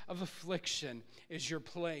place of affliction is your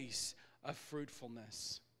place of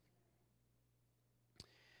fruitfulness.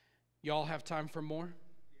 Y'all have time for more?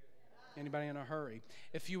 Anybody in a hurry?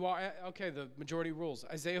 If you are, okay, the majority rules.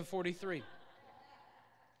 Isaiah 43.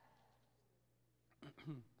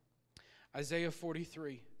 Isaiah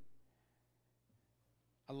 43.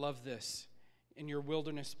 I love this. In your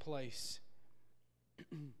wilderness place.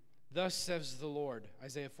 Thus says the Lord,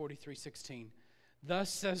 Isaiah 43:16. Thus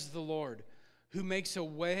says the Lord, who makes a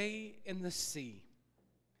way in the sea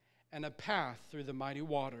and a path through the mighty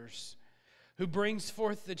waters, who brings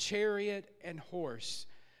forth the chariot and horse,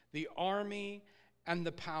 the army and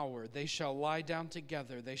the power. They shall lie down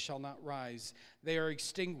together, they shall not rise. They are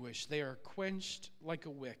extinguished, they are quenched like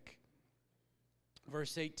a wick.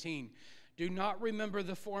 Verse 18, do not remember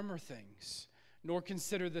the former things, nor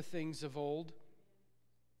consider the things of old.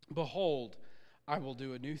 Behold, I will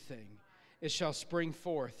do a new thing. It shall spring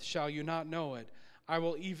forth. Shall you not know it? I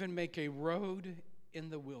will even make a road in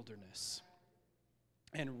the wilderness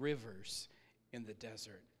and rivers in the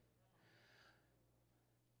desert.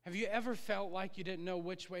 Have you ever felt like you didn't know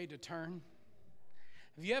which way to turn?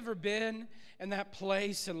 Have you ever been in that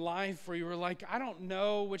place in life where you were like, I don't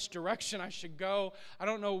know which direction I should go. I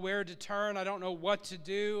don't know where to turn. I don't know what to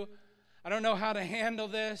do. I don't know how to handle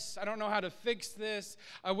this. I don't know how to fix this.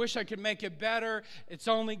 I wish I could make it better. It's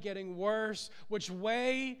only getting worse. Which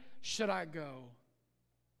way should I go?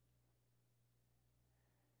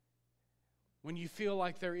 When you feel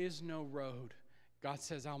like there is no road, God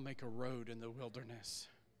says, I'll make a road in the wilderness.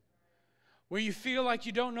 Where you feel like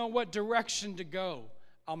you don't know what direction to go,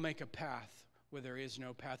 I'll make a path where there is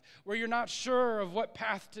no path. Where you're not sure of what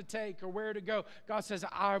path to take or where to go, God says,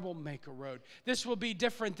 I will make a road. This will be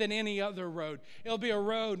different than any other road. It'll be a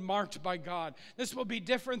road marked by God. This will be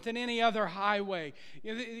different than any other highway.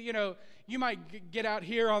 You know, you might get out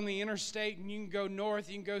here on the interstate and you can go north,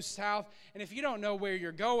 you can go south, and if you don't know where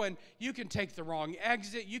you're going, you can take the wrong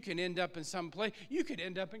exit. You can end up in some place. You could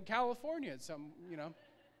end up in California at some,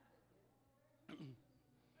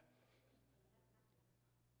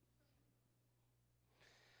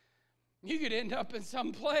 You could end up in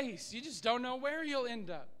some place. You just don't know where you'll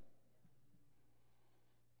end up.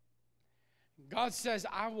 God says,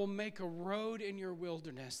 I will make a road in your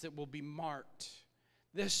wilderness that will be marked.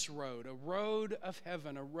 This road, a road of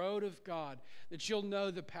heaven, a road of God, that you'll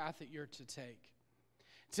know the path that you're to take.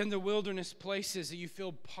 It's in the wilderness places that you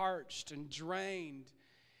feel parched and drained.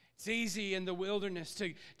 It's easy in the wilderness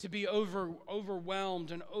to be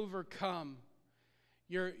overwhelmed and overcome.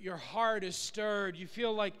 Your heart is stirred. You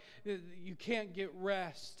feel like you can't get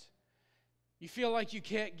rest. You feel like you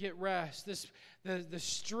can't get rest. The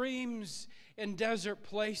streams in desert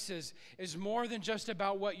places is more than just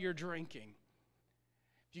about what you're drinking.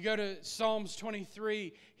 If you go to Psalms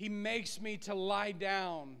 23, He makes me to lie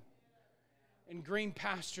down in green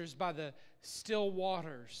pastures by the still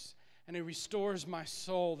waters, and He restores my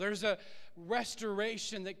soul. There's a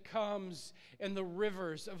restoration that comes in the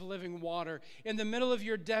rivers of living water. In the middle of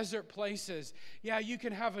your desert places, yeah, you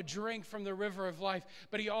can have a drink from the river of life,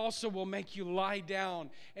 but He also will make you lie down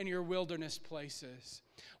in your wilderness places.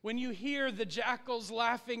 When you hear the jackals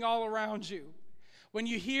laughing all around you, when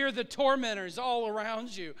you hear the tormentors all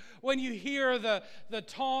around you, when you hear the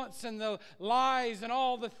taunts and the lies and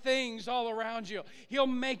all the things all around you, He'll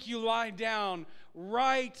make you lie down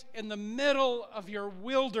right in the middle of your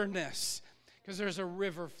wilderness because there's a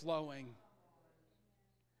river flowing.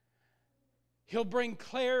 He'll bring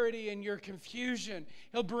clarity in your confusion.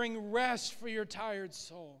 He'll bring rest for your tired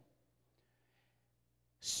soul.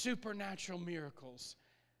 Supernatural miracles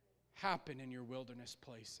happen in your wilderness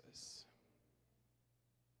places.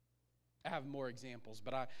 I have more examples,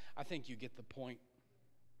 but I think you get the point.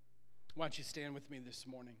 Why don't you stand with me this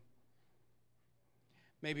morning?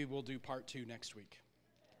 Maybe we'll do part 2 next week.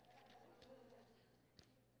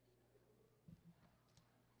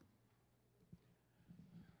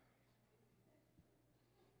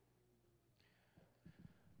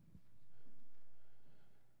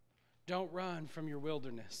 Don't run from your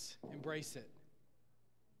wilderness. Embrace it.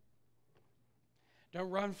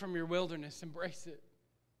 Don't run from your wilderness. Embrace it.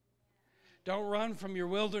 Don't run from your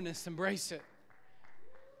wilderness. Embrace it.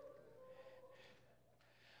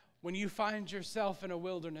 When you find yourself in a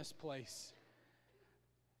wilderness place,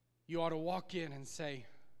 you ought to walk in and say,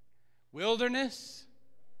 wilderness,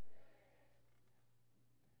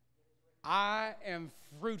 I am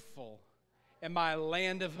fruitful in my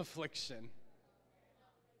land of affliction.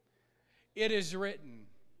 It is written,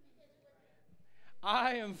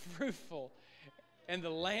 I am fruitful in the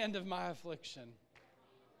land of my affliction.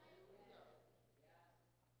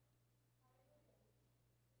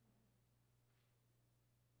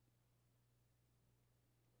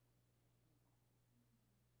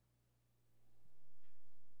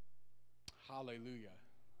 Hallelujah.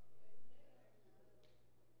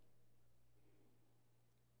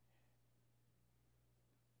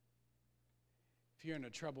 If you're in a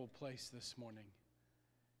troubled place this morning,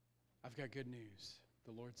 I've got good news.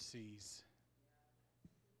 The Lord sees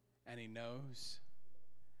and He knows.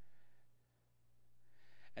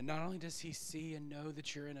 And not only does He see and know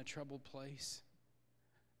that you're in a troubled place,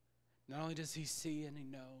 Not only does He see and He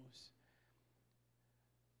knows,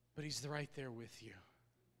 but He's right there with you.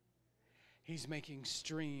 He's making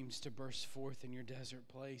streams to burst forth in your desert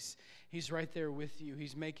place. He's right there with you.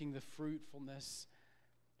 He's making the fruitfulness.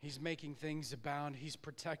 He's making things abound. He's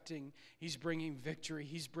protecting. He's bringing victory.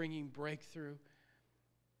 He's bringing breakthrough.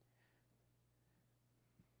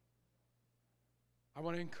 I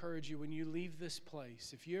want to encourage you, when you leave this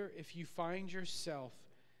place, if you find yourself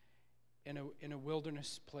in a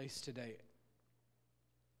wilderness place today,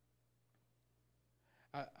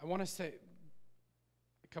 I want to say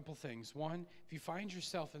a couple things. One, if you find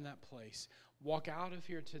yourself in that place, walk out of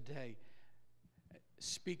here today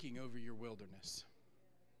speaking over your wilderness.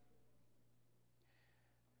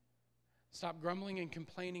 Stop grumbling and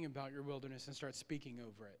complaining about your wilderness and start speaking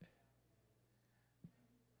over it.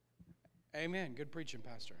 Amen. Good preaching,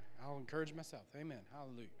 Pastor. I'll encourage myself. Amen.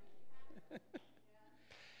 Hallelujah.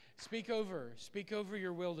 Speak over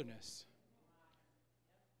your wilderness.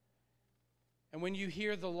 And when you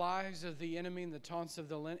hear the lies of the enemy and the taunts of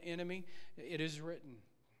the enemy, it is written.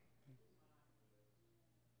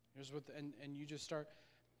 Here's what, and you just start,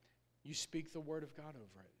 you speak the word of God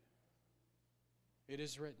over it. It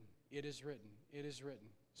is written. It is written. It is written.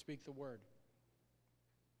 Speak the word.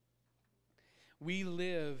 We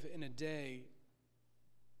live in a day,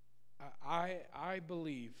 I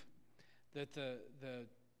believe that the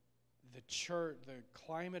church, the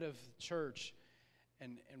climate of church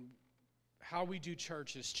and how we do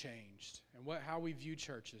church has changed. And how we view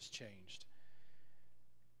church has changed.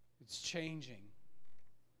 It's changing.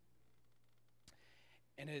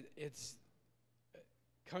 And it's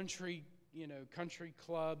country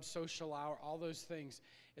club, social hour, all those things.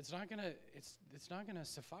 It's not gonna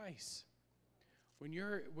suffice. When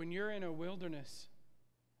you're in a wilderness,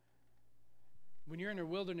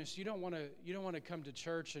 you don't want to come to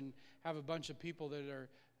church and have a bunch of people that are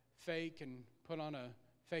fake and put on a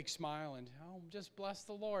fake smile and, oh, just bless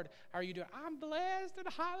the Lord. How are you doing? I'm blessed and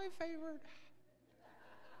highly favored.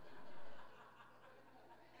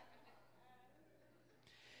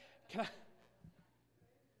 Can I?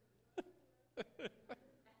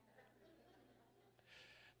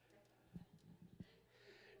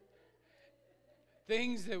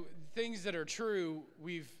 Things that are true,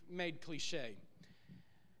 we've made cliche.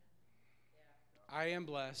 I am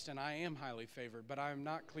blessed and I am highly favored, but I am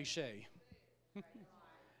not cliche.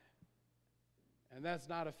 And that's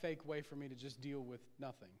not a fake way for me to just deal with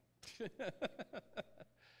nothing.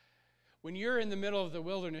 When you're in the middle of the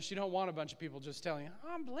wilderness, you don't want a bunch of people just telling you,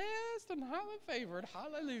 I'm blessed and highly favored.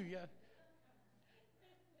 Hallelujah.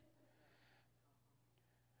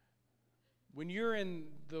 When you're in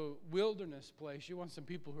the wilderness place, you want some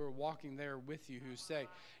people who are walking there with you who say,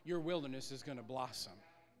 your wilderness is going to blossom.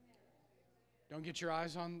 Don't get your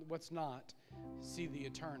eyes on what's not. See the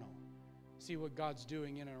eternal. See what God's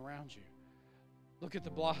doing in and around you. Look at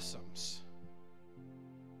the blossoms.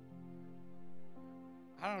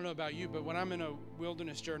 I don't know about you, but when I'm in a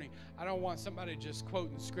wilderness journey, I don't want somebody just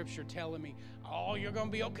quoting scripture telling me, oh, you're going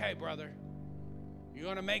to be okay, brother. You're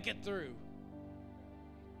going to make it through.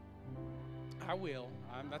 I will.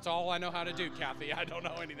 That's all I know how to do, Kathy. I don't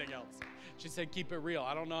know anything else. She said, keep it real.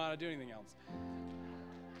 I don't know how to do anything else.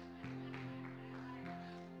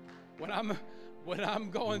 When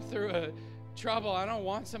I'm going through a trouble, I don't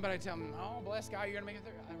want somebody to tell me, oh, bless God, you're going to make it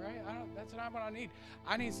through. Right? That's not what I need.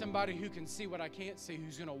 I need somebody who can see what I can't see,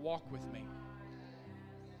 who's going to walk with me.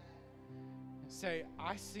 Say,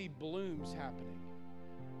 I see blooms happening.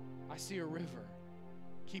 I see a river.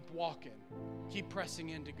 Keep walking. Keep pressing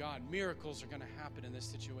into God. Miracles are going to happen in this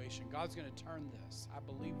situation. God's going to turn this. I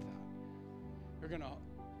believe that.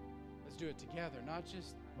 Let's do it together, not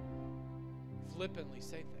just flippantly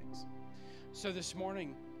say things. So this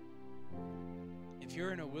morning, if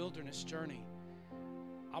you're in a wilderness journey,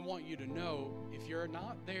 I want you to know, if you're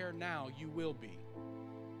not there now, you will be.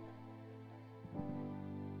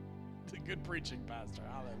 It's a good preaching, Pastor.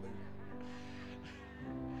 Hallelujah.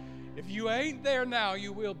 If you ain't there now,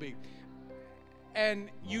 you will be. And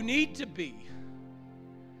you need to be.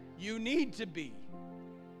 You need to be.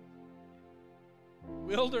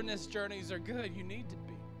 Wilderness journeys are good. You need to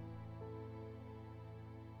be.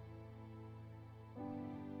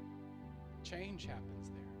 Change happens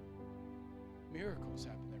there. Miracles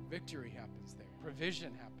happen there. Victory happens there.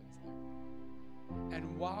 Provision happens there.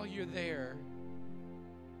 And while you're there,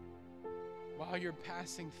 while you're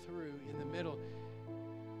passing through in the middle,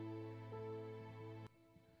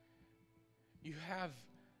 you have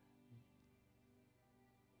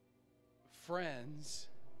friends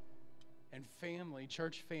and family,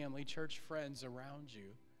 church friends around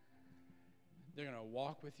you. They're going to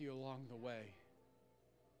walk with you along the way.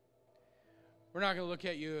 We're not going to look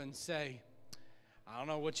at you and say, I don't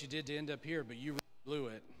know what you did to end up here, but you blew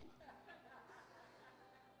it.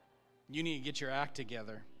 You need to get your act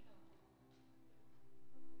together.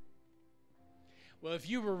 Well, if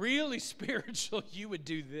you were really spiritual, you would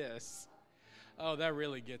do this. Oh, that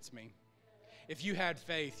really gets me. If you had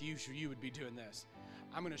faith, you would be doing this.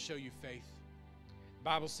 I'm going to show you faith. The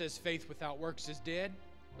Bible says faith without works is dead.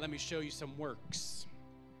 Let me show you some works.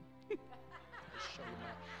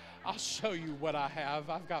 I'll show you what I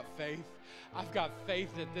have. I've got faith. I've got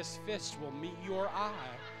faith that this fist will meet your eye.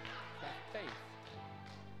 I've got faith.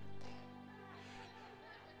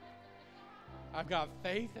 I've got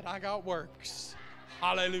faith and I got works.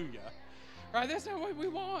 Hallelujah. Right? That's not what we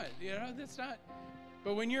want. You know, that's not.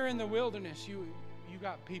 But when you're in the wilderness, you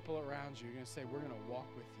got people around you. You're going to say, we're going to walk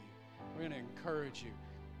with you. We're going to encourage you.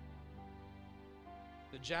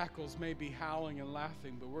 The jackals may be howling and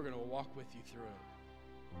laughing, but we're going to walk with you through it.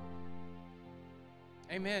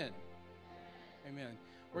 Amen. Amen.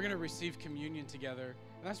 We're going to receive communion together.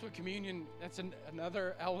 And that's what communion, that's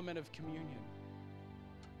another element of communion.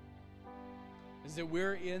 Is that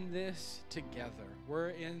we're in this together.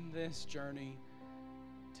 We're in this journey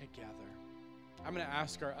together. I'm going to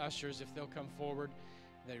ask our ushers if they'll come forward.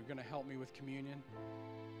 They're going to help me with communion.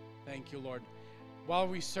 Thank you, Lord. While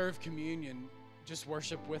we serve communion, just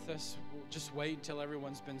worship with us. We'll just wait until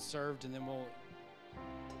everyone's been served, and then we'll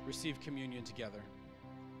receive communion together.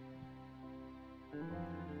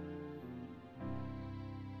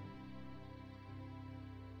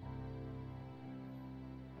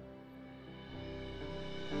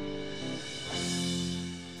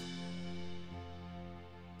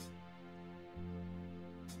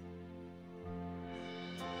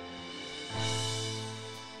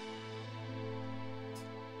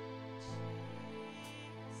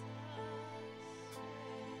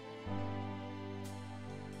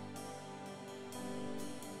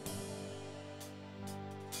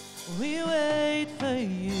 We wait for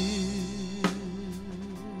you.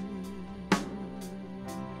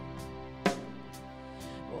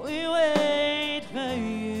 We wait for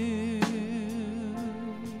you.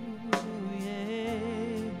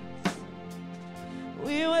 Yes.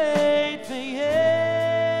 We wait for you.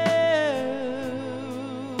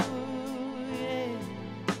 Yes.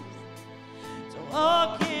 To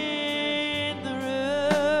walk in the room.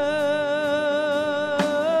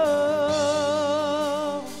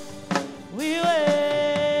 We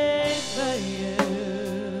wait for you.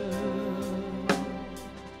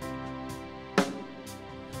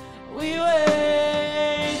 We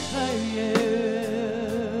wait for you.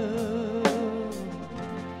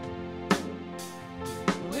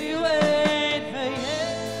 We wait for you.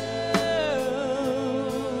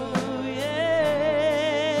 Yes.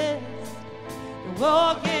 To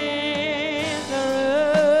walk in the room.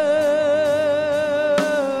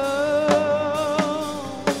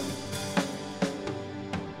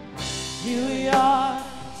 Here we are,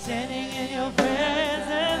 standing in your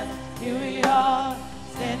presence. Here we are,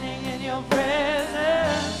 standing in your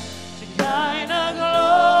presence. Shekinah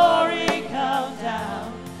glory, come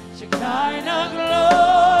down. Shekinah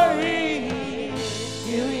glory.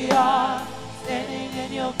 Here we are, standing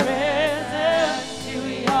in your presence. Here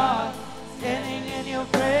we are, standing in your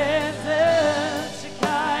presence.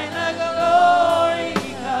 Shekinah glory,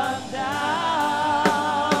 come down.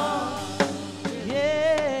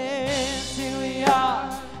 Yes, here we are,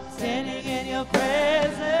 standing in your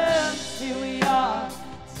presence. Here we are,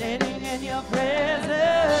 standing in your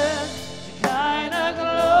presence. Shekinah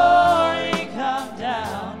glory, come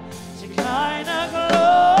down. Shekinah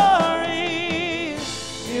glory.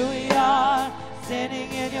 Here we are,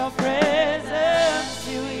 standing in your presence.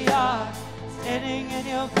 Here we are, standing in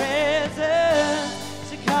your presence.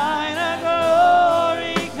 Shekinah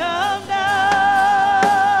glory, come down.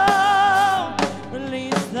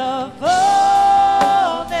 Release the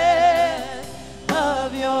fullness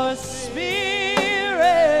of your spirit.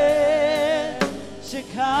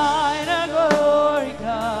 Shekinah glory,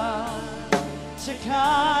 come.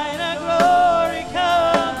 Shekinah glory,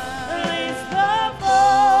 come. Release the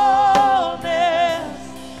fullness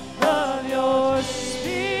of your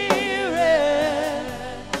spirit.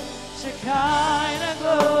 Shekinah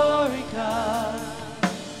glory, come.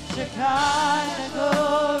 Shekinah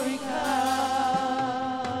glory, come.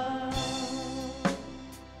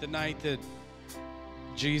 The night that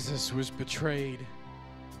Jesus was betrayed,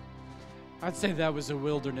 I'd say that was a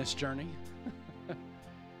wilderness journey.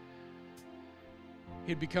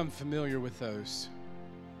 He'd become familiar with those.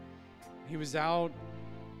 He was out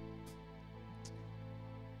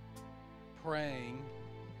praying,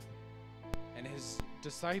 and his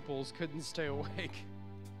disciples couldn't stay awake.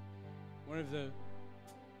 One of the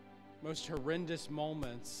most horrendous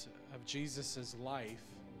moments of Jesus' life,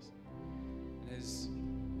 and his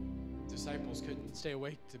disciples couldn't stay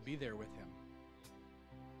awake to be there with him.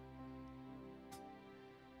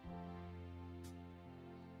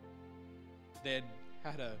 They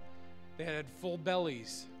had full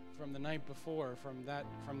bellies from the night before, from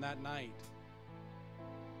that night.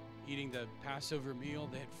 Eating the Passover meal,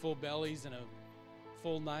 they had full bellies and a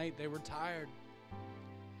full night. They were tired.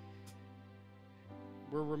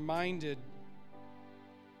 We're reminded,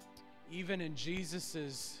 even in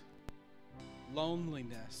Jesus'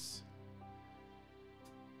 loneliness,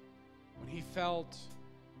 when he felt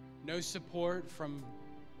no support from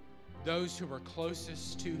those who were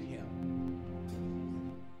closest to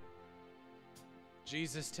him,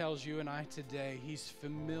 Jesus tells you and I today, he's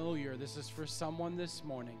familiar. This is for someone this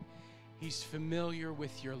morning. He's familiar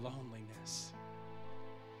with your loneliness.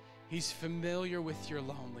 He's familiar with your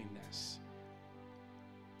loneliness.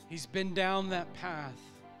 He's been down that path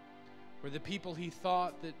where the people he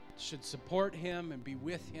thought that should support him and be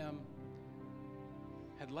with him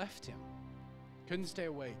had left him. Couldn't stay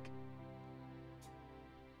awake.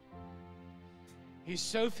 He's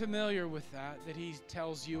so familiar with that he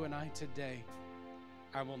tells you and I today,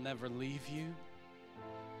 I will never leave you.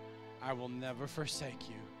 I will never forsake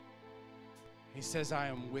you. He says, I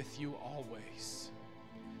am with you always.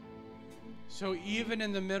 So even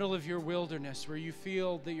in the middle of your wilderness where you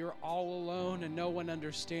feel that you're all alone and no one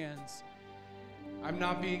understands, I'm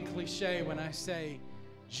not being cliche when I say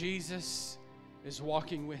Jesus is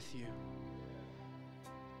walking with you.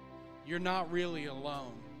 You're not really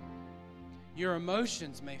alone. Your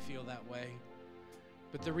emotions may feel that way,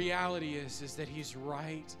 but the reality is that he's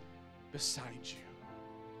right beside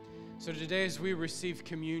you. So today as we receive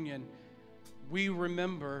communion, we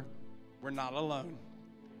remember we're not alone.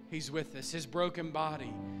 He's with us. His broken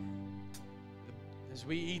body, as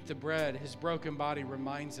we eat the bread, his broken body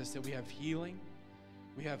reminds us that we have healing,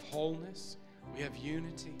 we have wholeness, we have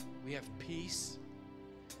unity, we have peace.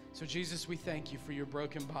 So Jesus, we thank you for your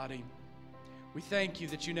broken body. We thank you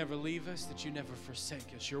that you never leave us, that you never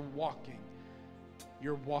forsake us. You're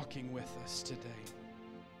walking with us today.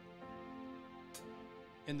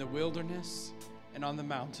 In the wilderness and on the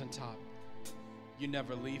mountaintop, you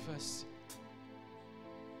never leave us.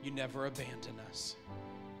 You never abandon us.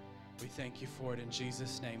 We thank you for it in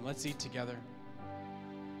Jesus' name. Let's eat together.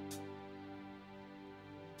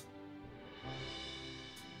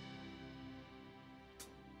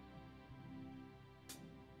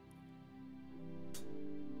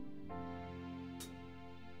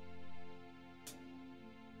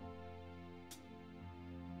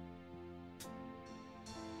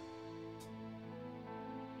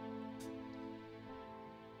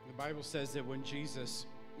 The Bible says that when Jesus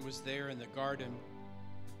was there in the garden,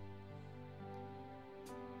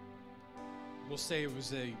 we'll say it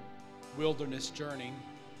was a wilderness journey,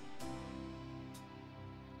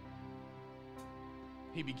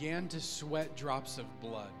 he began to sweat drops of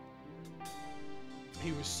blood.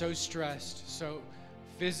 He was so stressed, so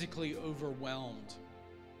physically overwhelmed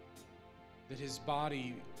that his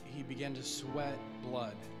body, he began to sweat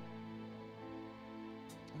blood.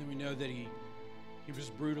 And then we know that he was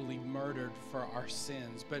brutally murdered for our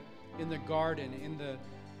sins. But in the garden, in the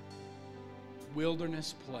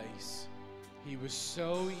wilderness place, he was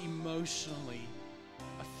so emotionally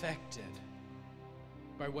affected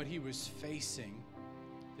by what he was facing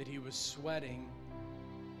that he was sweating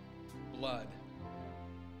blood.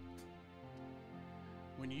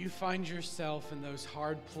 When you find yourself in those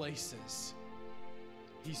hard places,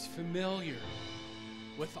 he's familiar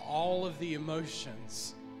with all of the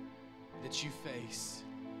emotions that you face,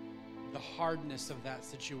 the hardness of that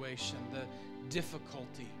situation, the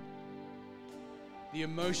difficulty, the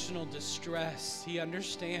emotional distress. He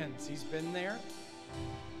understands. He's been there.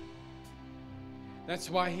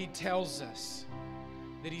 That's why he tells us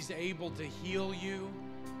that he's able to heal you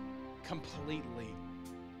completely.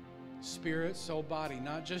 Spirit, soul, body,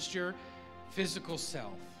 not just your physical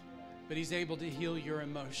self, but he's able to heal your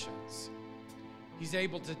emotions. He's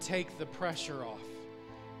able to take the pressure off.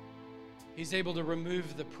 He's able to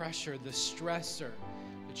remove the pressure, the stressor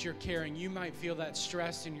that you're carrying. You might feel that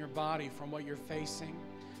stress in your body from what you're facing.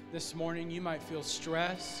 This morning, you might feel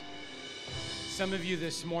stress. Some of you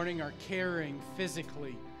this morning are carrying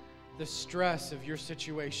physically the stress of your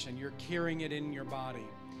situation. You're carrying it in your body.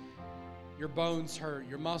 Your bones hurt,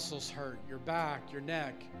 your muscles hurt, your back, your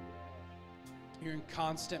neck. You're in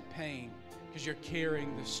constant pain because you're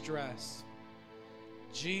carrying the stress.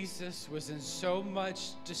 Jesus was in so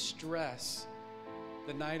much distress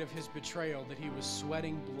the night of his betrayal that he was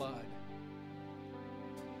sweating blood.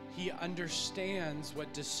 He understands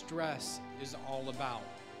what distress is all about.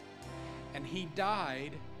 And he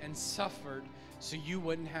died and suffered so you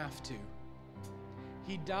wouldn't have to.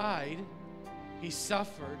 He died, he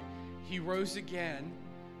suffered, he rose again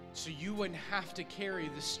so you wouldn't have to carry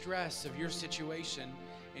the stress of your situation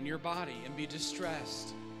in your body and be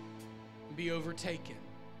distressed and be overtaken.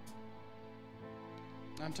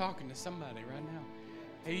 I'm talking to somebody right now.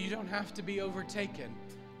 Hey, you don't have to be overtaken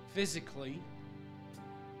physically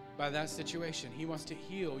by that situation. He wants to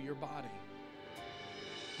heal your body.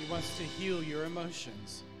 He wants to heal your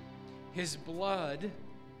emotions. His blood,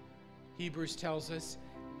 Hebrews tells us,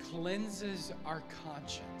 cleanses our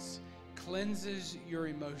conscience, cleanses your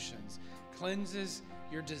emotions, cleanses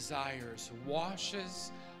your desires,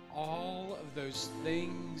 washes all of those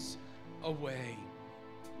things away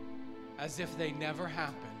as if they never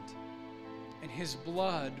happened. And his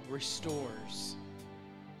blood restores.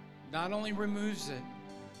 Not only removes it,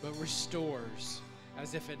 but restores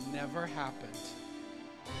as if it never happened.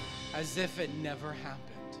 As if it never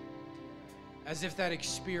happened. As if that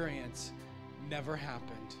experience never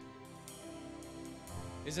happened.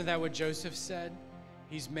 Isn't that what Joseph said?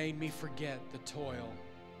 He's made me forget the toil.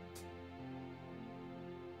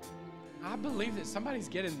 I believe that somebody's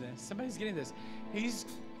getting this. Somebody's getting this. He's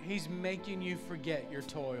making you forget your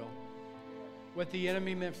toil. What the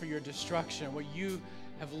enemy meant for your destruction, what you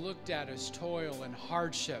have looked at as toil and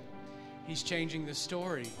hardship, he's changing the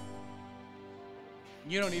story.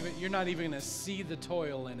 You're not even going to see the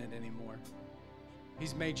toil in it anymore.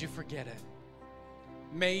 He's made you forget it.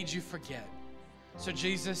 Made you forget. So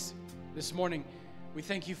Jesus, this morning, we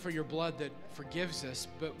thank you for your blood that forgives us,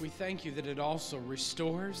 but we thank you that it also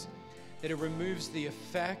restores, that it removes the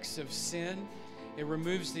effects of sin. It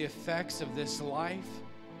removes the effects of this life,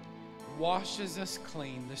 washes us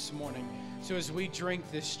clean this morning. So as we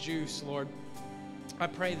drink this juice, Lord, I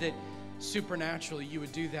pray that supernaturally you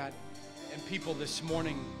would do that in people this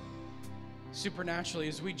morning. Supernaturally,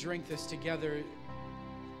 as we drink this together,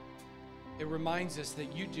 it reminds us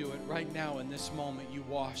that you do it right now in this moment. You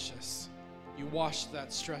wash us. You wash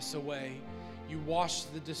that stress away. You wash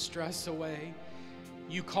the distress away.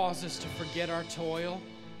 You cause us to forget our toil.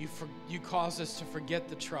 You cause us to forget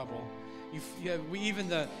the trouble. Even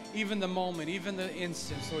the moment, even the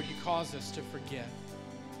instance, Lord, you cause us to forget.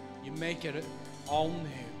 You make it all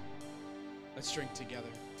new. Let's drink together.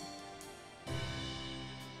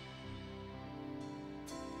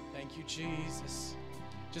 Thank you, Jesus.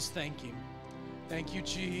 Just thank him. Thank you,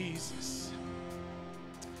 Jesus.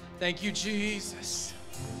 Thank you, Jesus.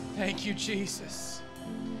 Thank you, Jesus.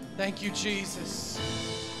 Thank you, Jesus.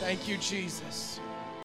 Thank you, Jesus.